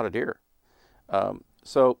 It's a lot of deer.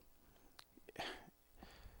 So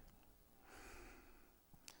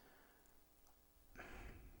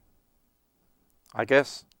I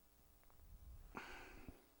guess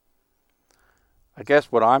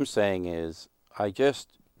what I'm saying is, I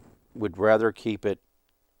just would rather keep it.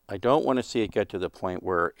 I don't want to see it get to the point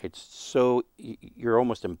where it's so you're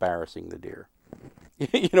almost embarrassing the deer.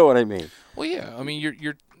 You know what I mean? Well, yeah. I mean,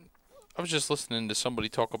 you're. I was just listening to somebody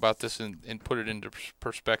talk about this and put it into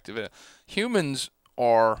perspective. Humans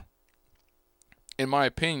are, in my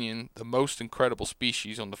opinion, the most incredible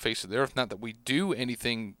species on the face of the earth. Not that we do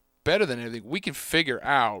anything better than anything. We can figure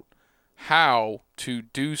out how to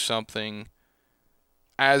do something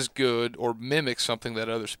as good or mimic something that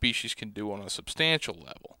other species can do on a substantial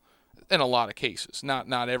level. In a lot of cases,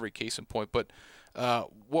 not every case in point, but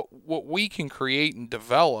what we can create and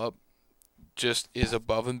develop just is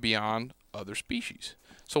above and beyond other species.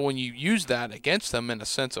 So when you use that against them in a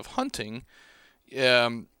sense of hunting,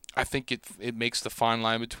 I think it makes the fine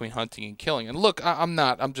line between hunting and killing. And look,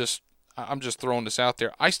 I'm just throwing this out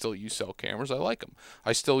there. I still use cell cameras. I like them.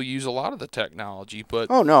 I still use a lot of the technology.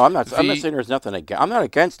 But oh no, I'm not saying there's nothing against. I'm not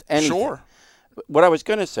against anything. Sure. What I was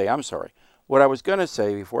going to say, I'm sorry. What I was going to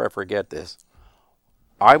say before I forget this,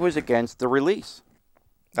 I was against the release.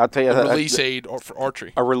 I'll tell you that. Release aid for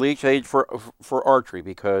archery. A release aid for archery,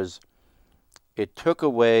 because it took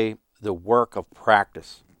away the work of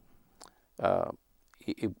practice.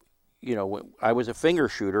 I was a finger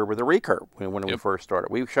shooter with a recurve when we first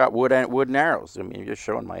started. We shot wood and arrows. I mean, you're just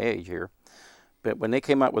showing my age here. But when they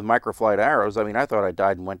came out with microflight arrows, I mean, I thought I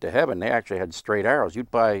died and went to heaven. They actually had straight arrows. You'd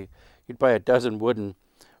buy a dozen wooden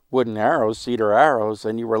arrows, cedar arrows,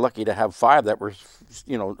 and you were lucky to have 5 that were,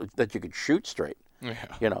 that you could shoot straight. Yeah.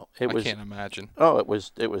 I can't imagine. Oh, it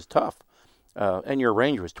was tough. And your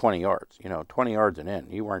range was 20 yards. 20 yards and in.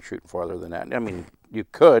 You weren't shooting farther than that. I mean, you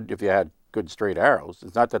could if you had good straight arrows.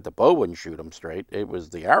 It's not that the bow wouldn't shoot them straight. It was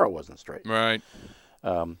the arrow wasn't straight. Right.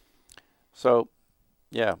 So,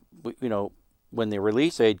 yeah, when the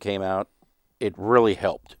release aid came out, it really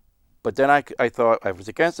helped. But then I thought, I was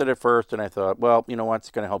against it at first, and I thought, well, you know what, it's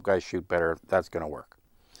going to help guys shoot better. That's going to work.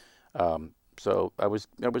 So I was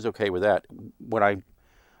okay with that.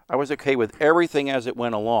 I was okay with everything as it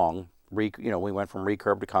went along. We went from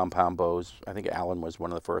recurve to compound bows. I think Allen was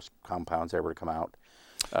one of the first compounds ever to come out.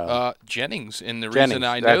 Jennings, and the reason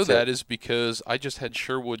I know that is because I just had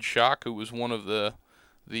Sherwood Shock, who was one of the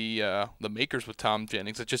makers with Tom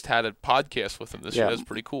Jennings. I just had a podcast with him this year. That's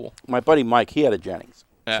pretty cool. My buddy Mike, he had a Jennings.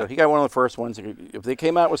 Yeah. So he got one of the first ones. If they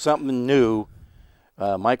came out with something new,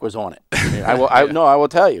 Mike was on it. I will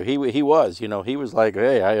tell you, he was. He was like,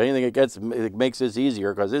 hey, anything it makes this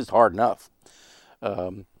easier because it's hard enough.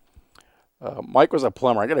 Mike was a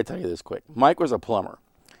plumber. I got to tell you this quick. Mike was a plumber,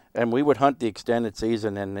 and we would hunt the extended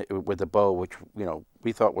season with the bow, which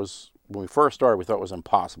we thought was, when we first started, we thought was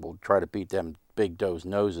impossible to try to beat them big does'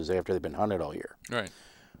 noses after they've been hunted all year. Right.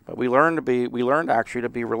 But we learned actually to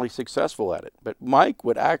be really successful at it. But Mike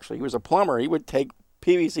he was a plumber. He would take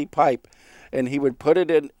PVC pipe, and he would put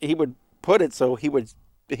it so he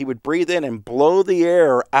would breathe in and blow the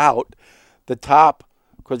air out the top,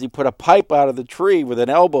 because he put a pipe out of the tree with an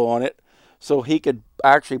elbow on it, so he could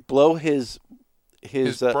actually blow his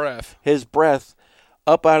breath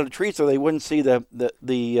up out of the tree, so they wouldn't see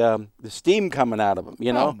the steam coming out of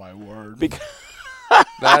him. Oh my word!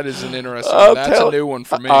 That is an interesting. That's a new one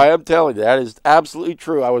for me. I am telling you, that is absolutely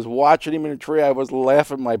true. I was watching him in a tree. I was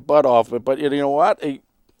laughing my butt off. But you know what?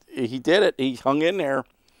 He did it. He hung in there,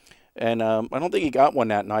 and I don't think he got one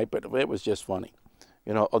that night. But it was just funny.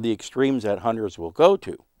 Of the extremes that hunters will go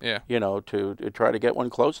to. Yeah. To try to get one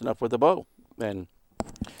close enough with a bow. And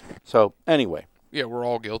so anyway. Yeah, we're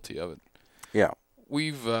all guilty of it. Yeah.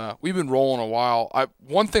 We've been rolling a while.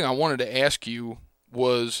 One thing I wanted to ask you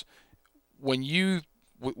was, when you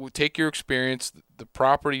take your experience, the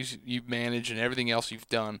properties you've managed and everything else you've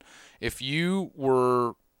done, if you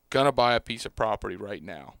were going to buy a piece of property right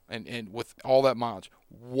now, and with all that mileage,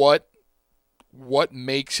 what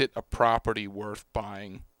makes it a property worth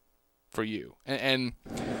buying for you? And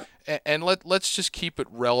let's just keep it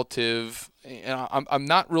relative. And I'm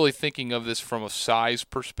not really thinking of this from a size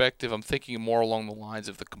perspective. I'm thinking more along the lines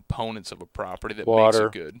of the components of a property that makes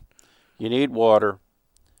it good. You need water.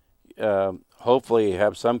 Hopefully you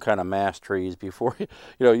have some kind of mass trees before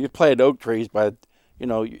you plant oak trees, but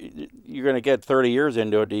you're going to get 30 years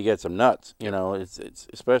into it till you get some nuts. It's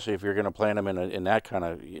especially if you're going to plant them in that kind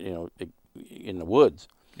of in the woods.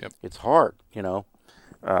 Yep. It's hard.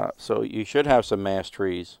 So you should have some mass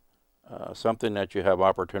trees, something that you have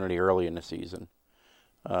opportunity early in the season.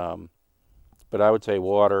 But I would say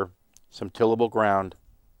water, some tillable ground,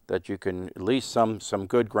 that you can, at least some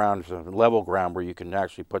good ground, some level ground where you can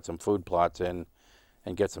actually put some food plots in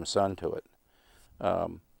and get some sun to it.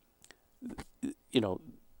 The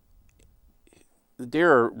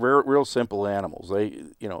deer are real simple animals. They,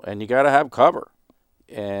 and you got to have cover.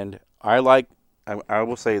 And I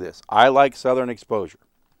will say this, I like southern exposure.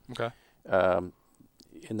 Okay.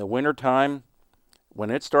 In the wintertime, when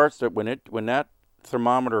that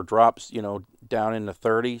thermometer drops, down in the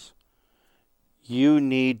 30s, you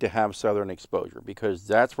need to have southern exposure, because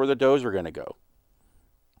that's where the does are going to go.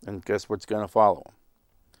 And guess what's going to follow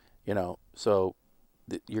them? So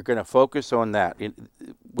you're going to focus on that.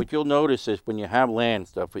 What you'll notice is when you have land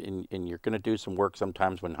stuff, and you're going to do some work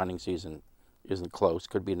sometimes when hunting season isn't close,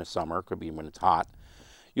 could be in the summer, could be when it's hot,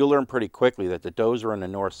 you'll learn pretty quickly that the does are on the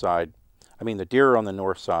north side. The deer are on the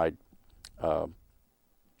north side of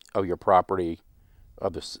your property.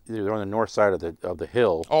 They're on the north side of the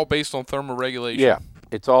hill. All based on thermoregulation. Yeah,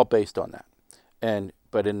 it's all based on that.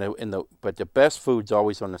 But the best food's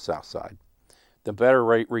always on the south side. The better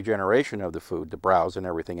regeneration of the food, the browse and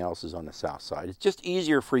everything else, is on the south side. It's just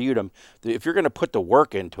easier for you if you're going to put the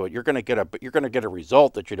work into it, you're going to get a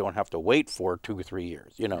result that you don't have to wait for 2 or 3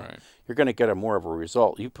 years. Right. You're going to get more of a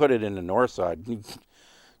result. You put it in the north side,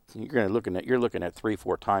 you're looking at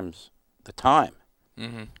 3-4 times the time.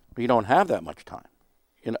 Mm-hmm. But you don't have that much time.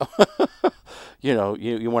 You know,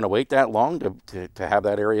 you want to wait that long to have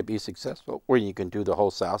that area be successful, where you can do the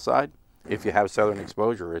whole south side. If you have southern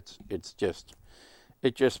exposure, it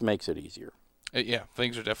just makes it easier. Yeah,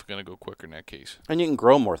 things are definitely going to go quicker in that case. And you can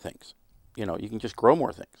grow more things. You know, you can just grow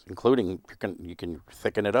more things, including you can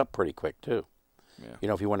thicken it up pretty quick too. Yeah. You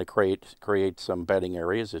know, if you want to create some bedding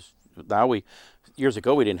areas, years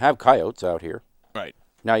ago we didn't have coyotes out here. Right.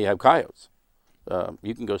 Now you have coyotes.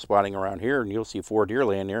 You can go spotting around here and you'll see 4 deer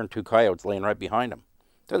laying there and 2 coyotes laying right behind them.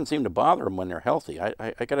 Doesn't seem to bother them when they're healthy.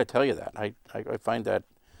 I got to tell you that. I find that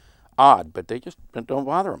odd, but they just don't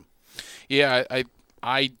bother them. Yeah,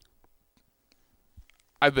 I've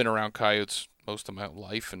been around coyotes most of my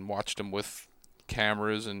life and watched them with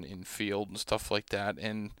cameras and in field and stuff like that.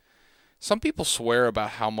 And some people swear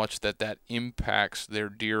about how much that impacts their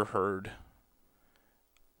deer herd.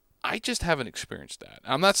 I just haven't experienced that.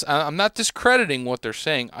 I'm not discrediting what they're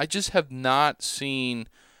saying. I just have not seen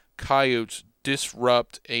coyotes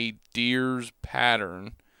disrupt a deer's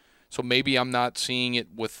pattern. So maybe I'm not seeing it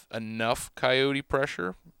with enough coyote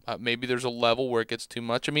pressure. Maybe there's a level where it gets too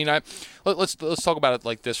much. I mean, let's talk about it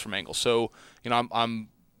like this from angle. So, you know, I'm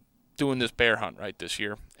doing this bear hunt right this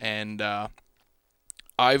year, and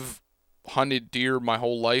I've hunted deer my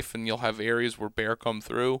whole life, and you'll have areas where bear come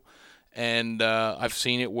through, and I've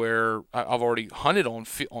seen it where I've already hunted on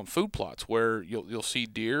food plots where you'll see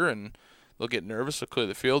deer and they'll get nervous, they'll clear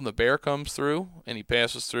the field, and the bear comes through, and he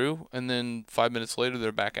passes through, and then 5 minutes later,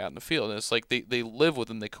 they're back out in the field. And it's like they live with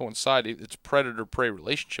them, they coincide. It's predator-prey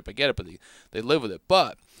relationship, I get it, but they live with it.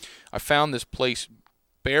 But I found this place,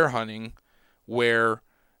 bear hunting, where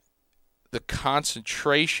the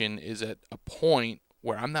concentration is at a point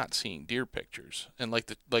where I'm not seeing deer pictures. And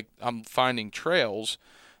like I'm finding trails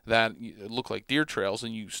that look like deer trails,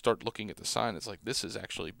 and you start looking at the sign, it's like, this is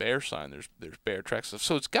actually bear sign. There's bear tracks.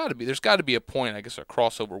 So there's got to be a point, I guess, a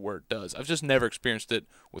crossover where it does. I've just never experienced it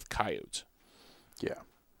with coyotes. Yeah.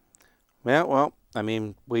 Well, I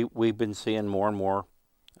mean, we've been seeing more and more.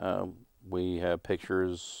 We have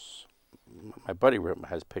pictures. My buddy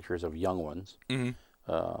has pictures of young ones. Mm-hmm.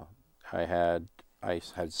 I had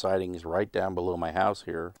sightings right down below my house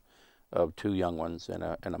here of 2 young ones and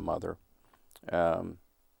a mother.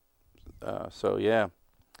 So yeah,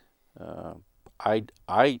 I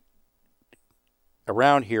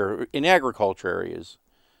around here in agriculture areas,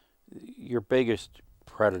 your biggest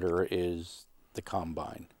predator is the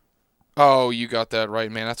combine. Oh, you got that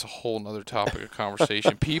right, man. That's a whole nother topic of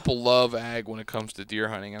conversation. People love ag when it comes to deer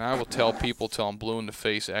hunting, and I will tell people till I'm blue in the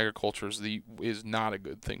face, agriculture is not a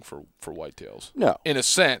good thing for whitetails. No, in a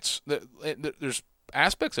sense, there's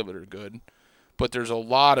aspects of it are good. But there's a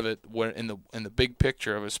lot of it where in the big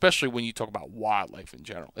picture of it, especially when you talk about wildlife in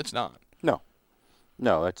general, it's not. No,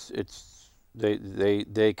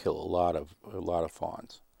 they kill a lot of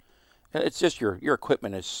fawns, and it's just your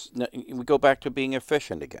equipment is. We go back to being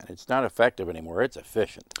efficient again. It's not effective anymore. It's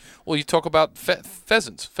efficient. Well, you talk about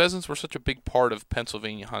pheasants. Pheasants were such a big part of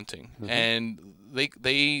Pennsylvania hunting, mm-hmm. and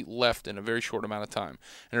they left in a very short amount of time.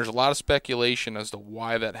 And there's a lot of speculation as to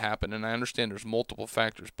why that happened, and I understand there's multiple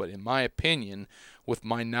factors. But in my opinion, with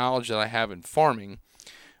my knowledge that I have in farming,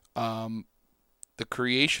 the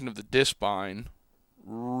creation of the discbine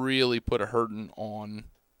really put a hurting on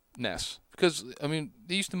nests. Because, I mean,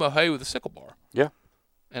 they used to mow hay with a sickle bar. Yeah.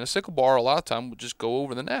 And a sickle bar a lot of time would just go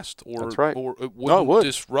over the nest. That's right. Or it wouldn't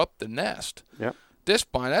disrupt the nest. Yeah.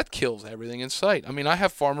 Discbine, that kills everything in sight. I mean, I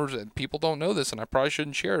have farmers, and people don't know this, and I probably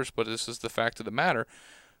shouldn't share this, but this is the fact of the matter.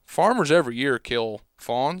 Farmers every year kill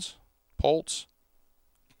fawns, poults,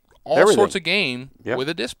 all sorts of game with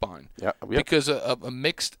a discbine. Yep. Because a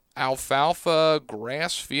mixed alfalfa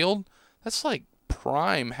grass field, that's like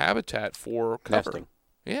prime habitat for cover. Nesting.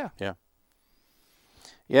 Yeah. Yeah.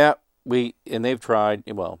 Yeah, and they've tried.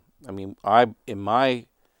 Well, I mean,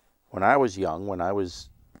 when I was young, when I was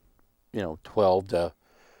 12 to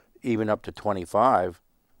even up to 25,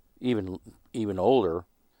 even older,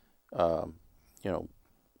 it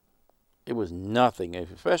was nothing.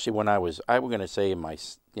 Especially when I was going to say in my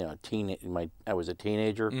I was a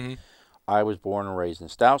teenager. Mm-hmm. I was born and raised in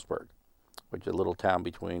Stroudsburg, which is a little town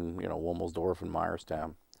between Womelsdorf and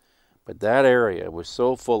Myerstown. But that area was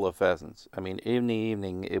so full of pheasants. I mean, in the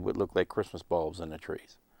evening, it would look like Christmas bulbs in the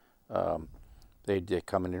trees. They'd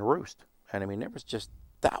come in and roost. And I mean, there was just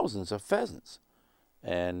thousands of pheasants.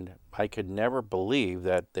 And I could never believe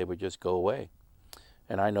that they would just go away.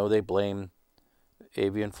 And I know they blame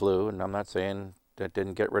avian flu, and I'm not saying that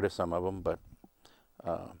didn't get rid of some of them, but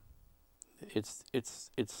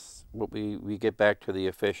it's what we get back to the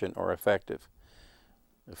efficient or effective.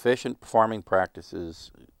 Efficient farming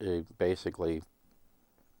practices basically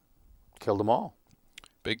killed them all.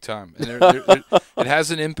 Big time. And it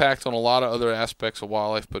has an impact on a lot of other aspects of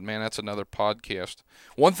wildlife, but, man, that's another podcast.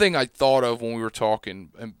 One thing I thought of when we were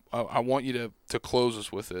talking, and I want you to close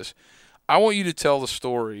us with this. I want you to tell the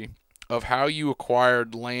story of how you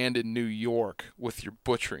acquired land in New York with your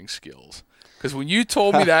butchering skills. Because when you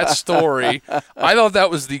told me that story, I thought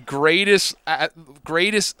that was the greatest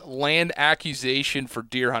land accusation for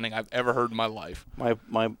deer hunting I've ever heard in my life.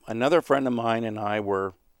 Another friend of mine and I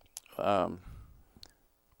were,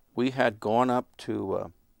 we had gone up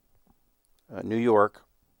to New York.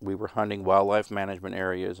 We were hunting wildlife management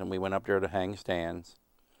areas, and we went up there to hang stands.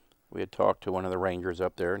 We had talked to one of the rangers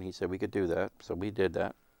up there, and he said we could do that, so we did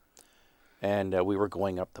that. And we were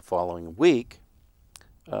going up the following week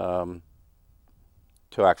to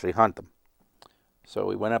actually hunt them. So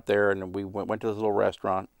we went up there, and we went to this little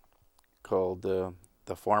restaurant called the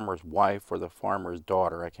Farmer's Wife or the Farmer's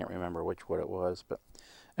Daughter. I can't remember what it was, but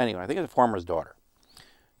anyway, I think it's the Farmer's Daughter,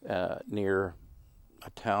 near a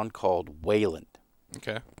town called Wayland.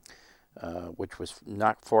 Okay. Which was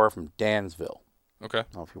not far from Dansville. Okay. I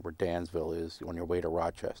don't know if you know where Dansville is on your way to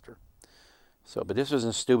Rochester. So, but this was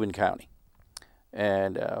in Steuben County.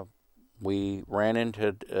 And we ran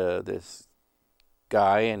into this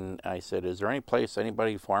guy, and I said, is there any place,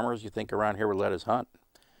 farmers you think around here would let us hunt?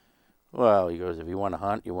 Well, he goes, if you want to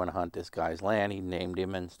hunt this guy's land. He named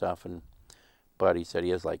him and stuff, but he said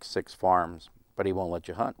he has like 6 farms, but he won't let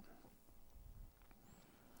you hunt.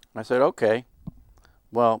 I said, okay.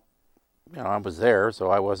 Well, I was there,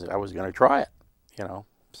 so I was going to try it,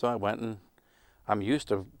 So I went, and I'm used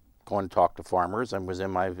to going to talk to farmers. I was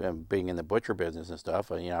in my being in the butcher business and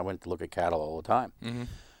stuff. I went to look at cattle all the time. Mm-hmm.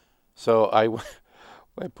 So I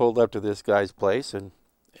pulled up to this guy's place, and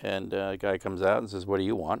a guy comes out and says, "What do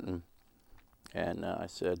you want?" And I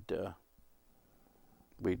said,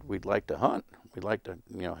 "We'd like to hunt. We'd like to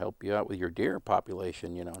help you out with your deer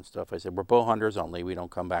population, and stuff." I said, "We're bow hunters only. We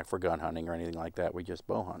don't come back for gun hunting or anything like that. We just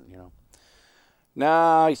bow hunt,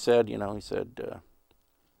 Nah, he said,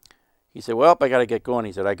 he said, well, I got to get going.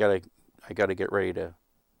 He said, I got to get ready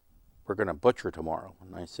we're going to butcher tomorrow.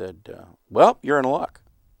 And I said, well, you're in luck.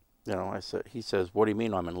 He says, what do you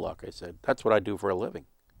mean I'm in luck? I said, that's what I do for a living.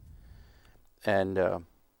 And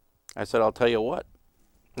I said, I'll tell you what.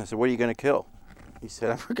 I said, what are you going to kill? He said,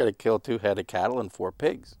 I'm going to kill 2 head of cattle and 4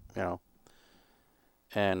 pigs,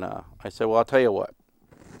 And I said, well, I'll tell you what.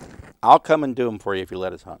 I'll come and do them for you if you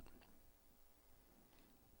let us hunt.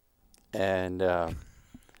 And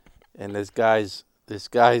this guy's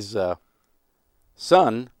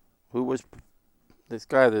son, who was this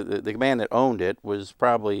guy, the man that owned it, was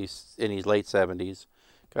probably in his late 70s.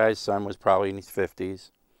 Guy's son was probably in his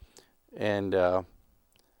 50s. And I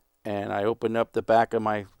opened up the back of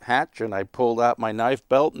my hatch, and I pulled out my knife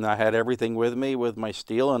belt, and I had everything with me with my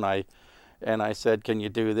steel, and I said, can you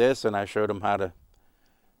do this? And I showed him how to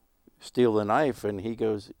steal the knife, and he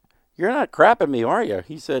goes, you're not crapping me, are you?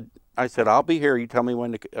 I said, I'll be here. You tell me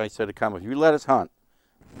when to come. If you let us hunt,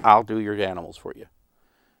 I'll do your animals for you.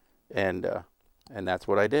 And that's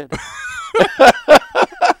what I did.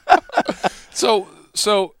 So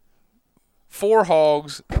 4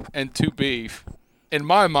 hogs and 2 beef. In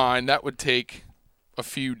my mind, that would take a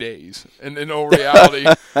few days. And in all reality,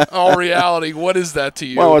 what is that to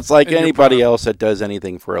you? Well, it's like anybody else that does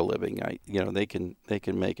anything for a living. They can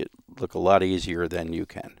make it look a lot easier than you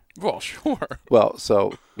can. Well, sure. Well,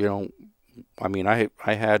 so I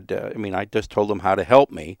just told them how to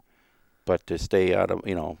help me, but to stay out of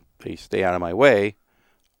my way.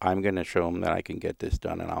 I'm going to show them that I can get this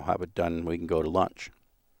done, and I'll have it done. And we can go to lunch.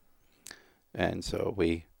 And so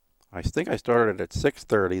I think I started at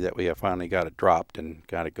 6:30 that we finally got it dropped and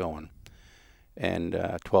got it going. And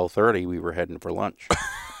 12:30 we were heading for lunch.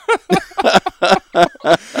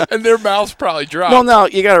 And their mouths probably dropped. Well, now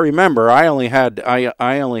you got to remember, I had to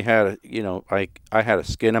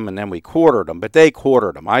skin them, and then we quartered them. But they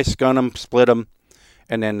quartered them. I skun them, split them,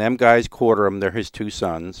 and then them guys quarter them. They're his 2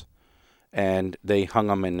 sons, and they hung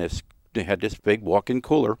them in this. They had this big walk-in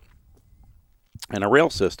cooler and a rail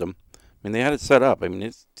system. I mean, they had it set up. I mean,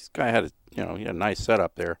 this guy had he had a nice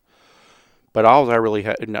setup there. But all I really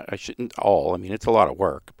had, I shouldn't all. I mean, it's a lot of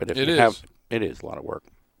work. But it is a lot of work.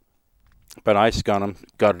 But I skun them,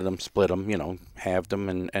 gutted them, split them, halved them,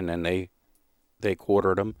 and then they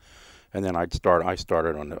quartered them, and then I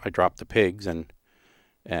dropped the pigs and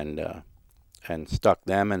stuck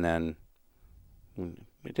them, and then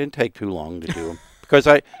it didn't take too long to do them because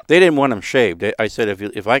they didn't want them shaved. I said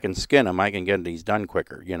if I can skin them, I can get these done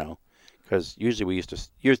quicker, because usually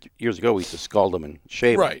years ago we used to scald them and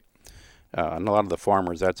shave them. Right. And a lot of the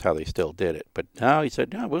farmers, that's how they still did it. But now he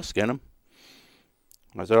said, no, we'll skin them.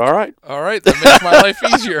 I said, all right. All right, that makes my life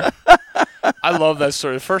easier. I love that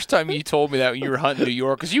story. The first time you told me that when you were hunting New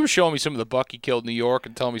York, because you were showing me some of the buck you killed in New York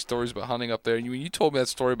and telling me stories about hunting up there, and when you told me that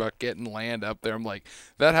story about getting land up there, I'm like,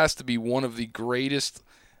 that has to be one of the greatest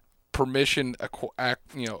permission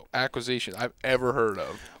acquisition I've ever heard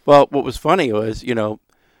of. Well, what was funny was,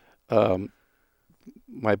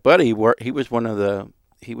 my buddy, he was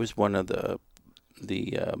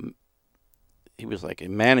like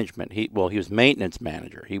in management. He was maintenance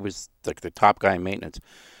manager. He was like the top guy in maintenance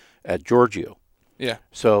at Giorgio. Yeah.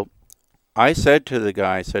 So I said to the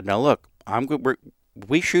guy, I said, now look,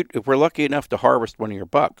 we shoot, if we're lucky enough to harvest one of your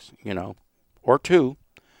bucks, or two,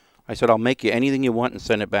 I said, I'll make you anything you want and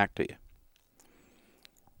send it back to you.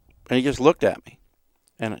 And he just looked at me.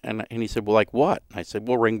 And he said, well, like what? I said,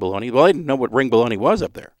 well, ring bologna. Well, I didn't know what ring bologna was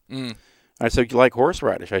up there. I said, you like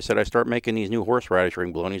horseradish? I said, I start making these new horseradish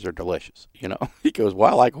ring bolognas. Are delicious. He goes,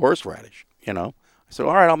 well, I like horseradish. I said,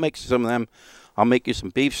 all right, I'll make some of them. I'll make you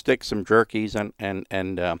some beef sticks, some jerkies,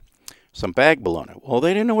 and some bag bologna. Well,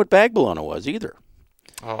 they didn't know what bag bologna was either.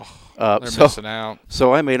 Oh, they're missing out.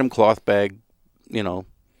 So I made them cloth bag,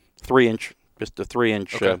 3-inch, just a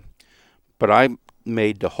 3-inch. Okay. But I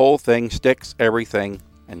made the whole thing, sticks, everything,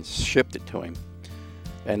 and shipped it to him.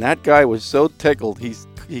 And that guy was so tickled.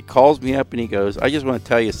 He calls me up and he goes, I just want to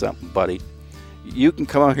tell you something, buddy. You can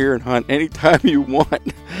come out here and hunt anytime you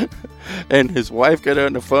want. And his wife got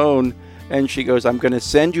on the phone and she goes, I'm going to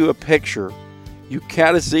send you a picture. You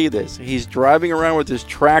got to see this. He's driving around with his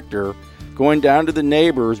tractor, going down to the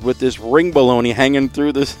neighbors with this ring bologna hanging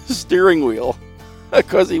through the steering wheel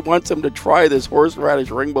because he wants them to try this horseradish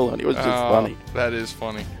ring bologna. It was just funny. That is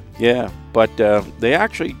funny. Yeah, but they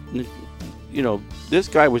actually, this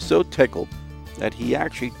guy was so tickled that he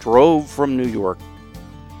actually drove from New York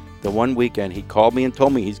the one weekend. He called me and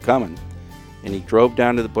told me he's coming. And he drove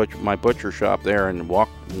down to my butcher shop there and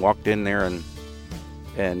walked in there and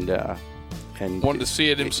wanted to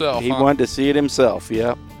see it himself. He wanted to see it himself.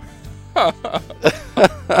 Yeah.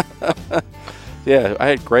 Yeah, I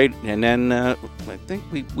had great. And then I think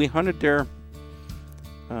we hunted there.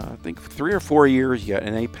 I think 3 or 4 years yet,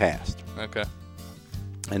 and they passed. Okay.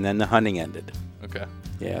 And then the hunting ended. Okay.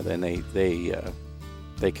 Yeah. Then they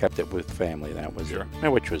kept it with family. That was sure.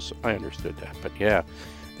 Which was, I understood that, but yeah.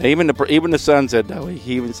 Even the son said, no,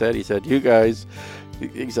 he said, you guys,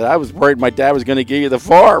 he said, I was worried my dad was going to give you the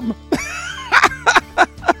farm.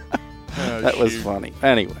 That was funny.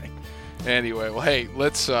 Anyway, well, hey,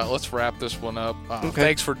 let's wrap this one up. Okay.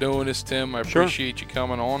 Thanks for doing this, Tim. I appreciate you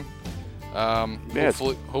coming on.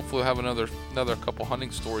 Hopefully we'll have another couple hunting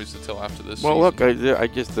stories to tell after this season. Look, I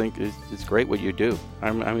just think it's great what you do. I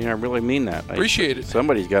really mean that. Appreciate it.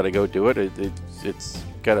 Somebody's got to go do it. It's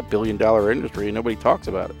got $1 billion industry and nobody talks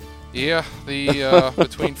about it. Yeah, the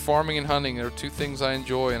between farming and hunting, there are two things I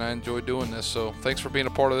enjoy, and I enjoy doing this. So thanks for being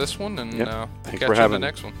a part of this one, and thanks catch for you on having the me.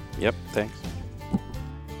 next one. Yep, thanks.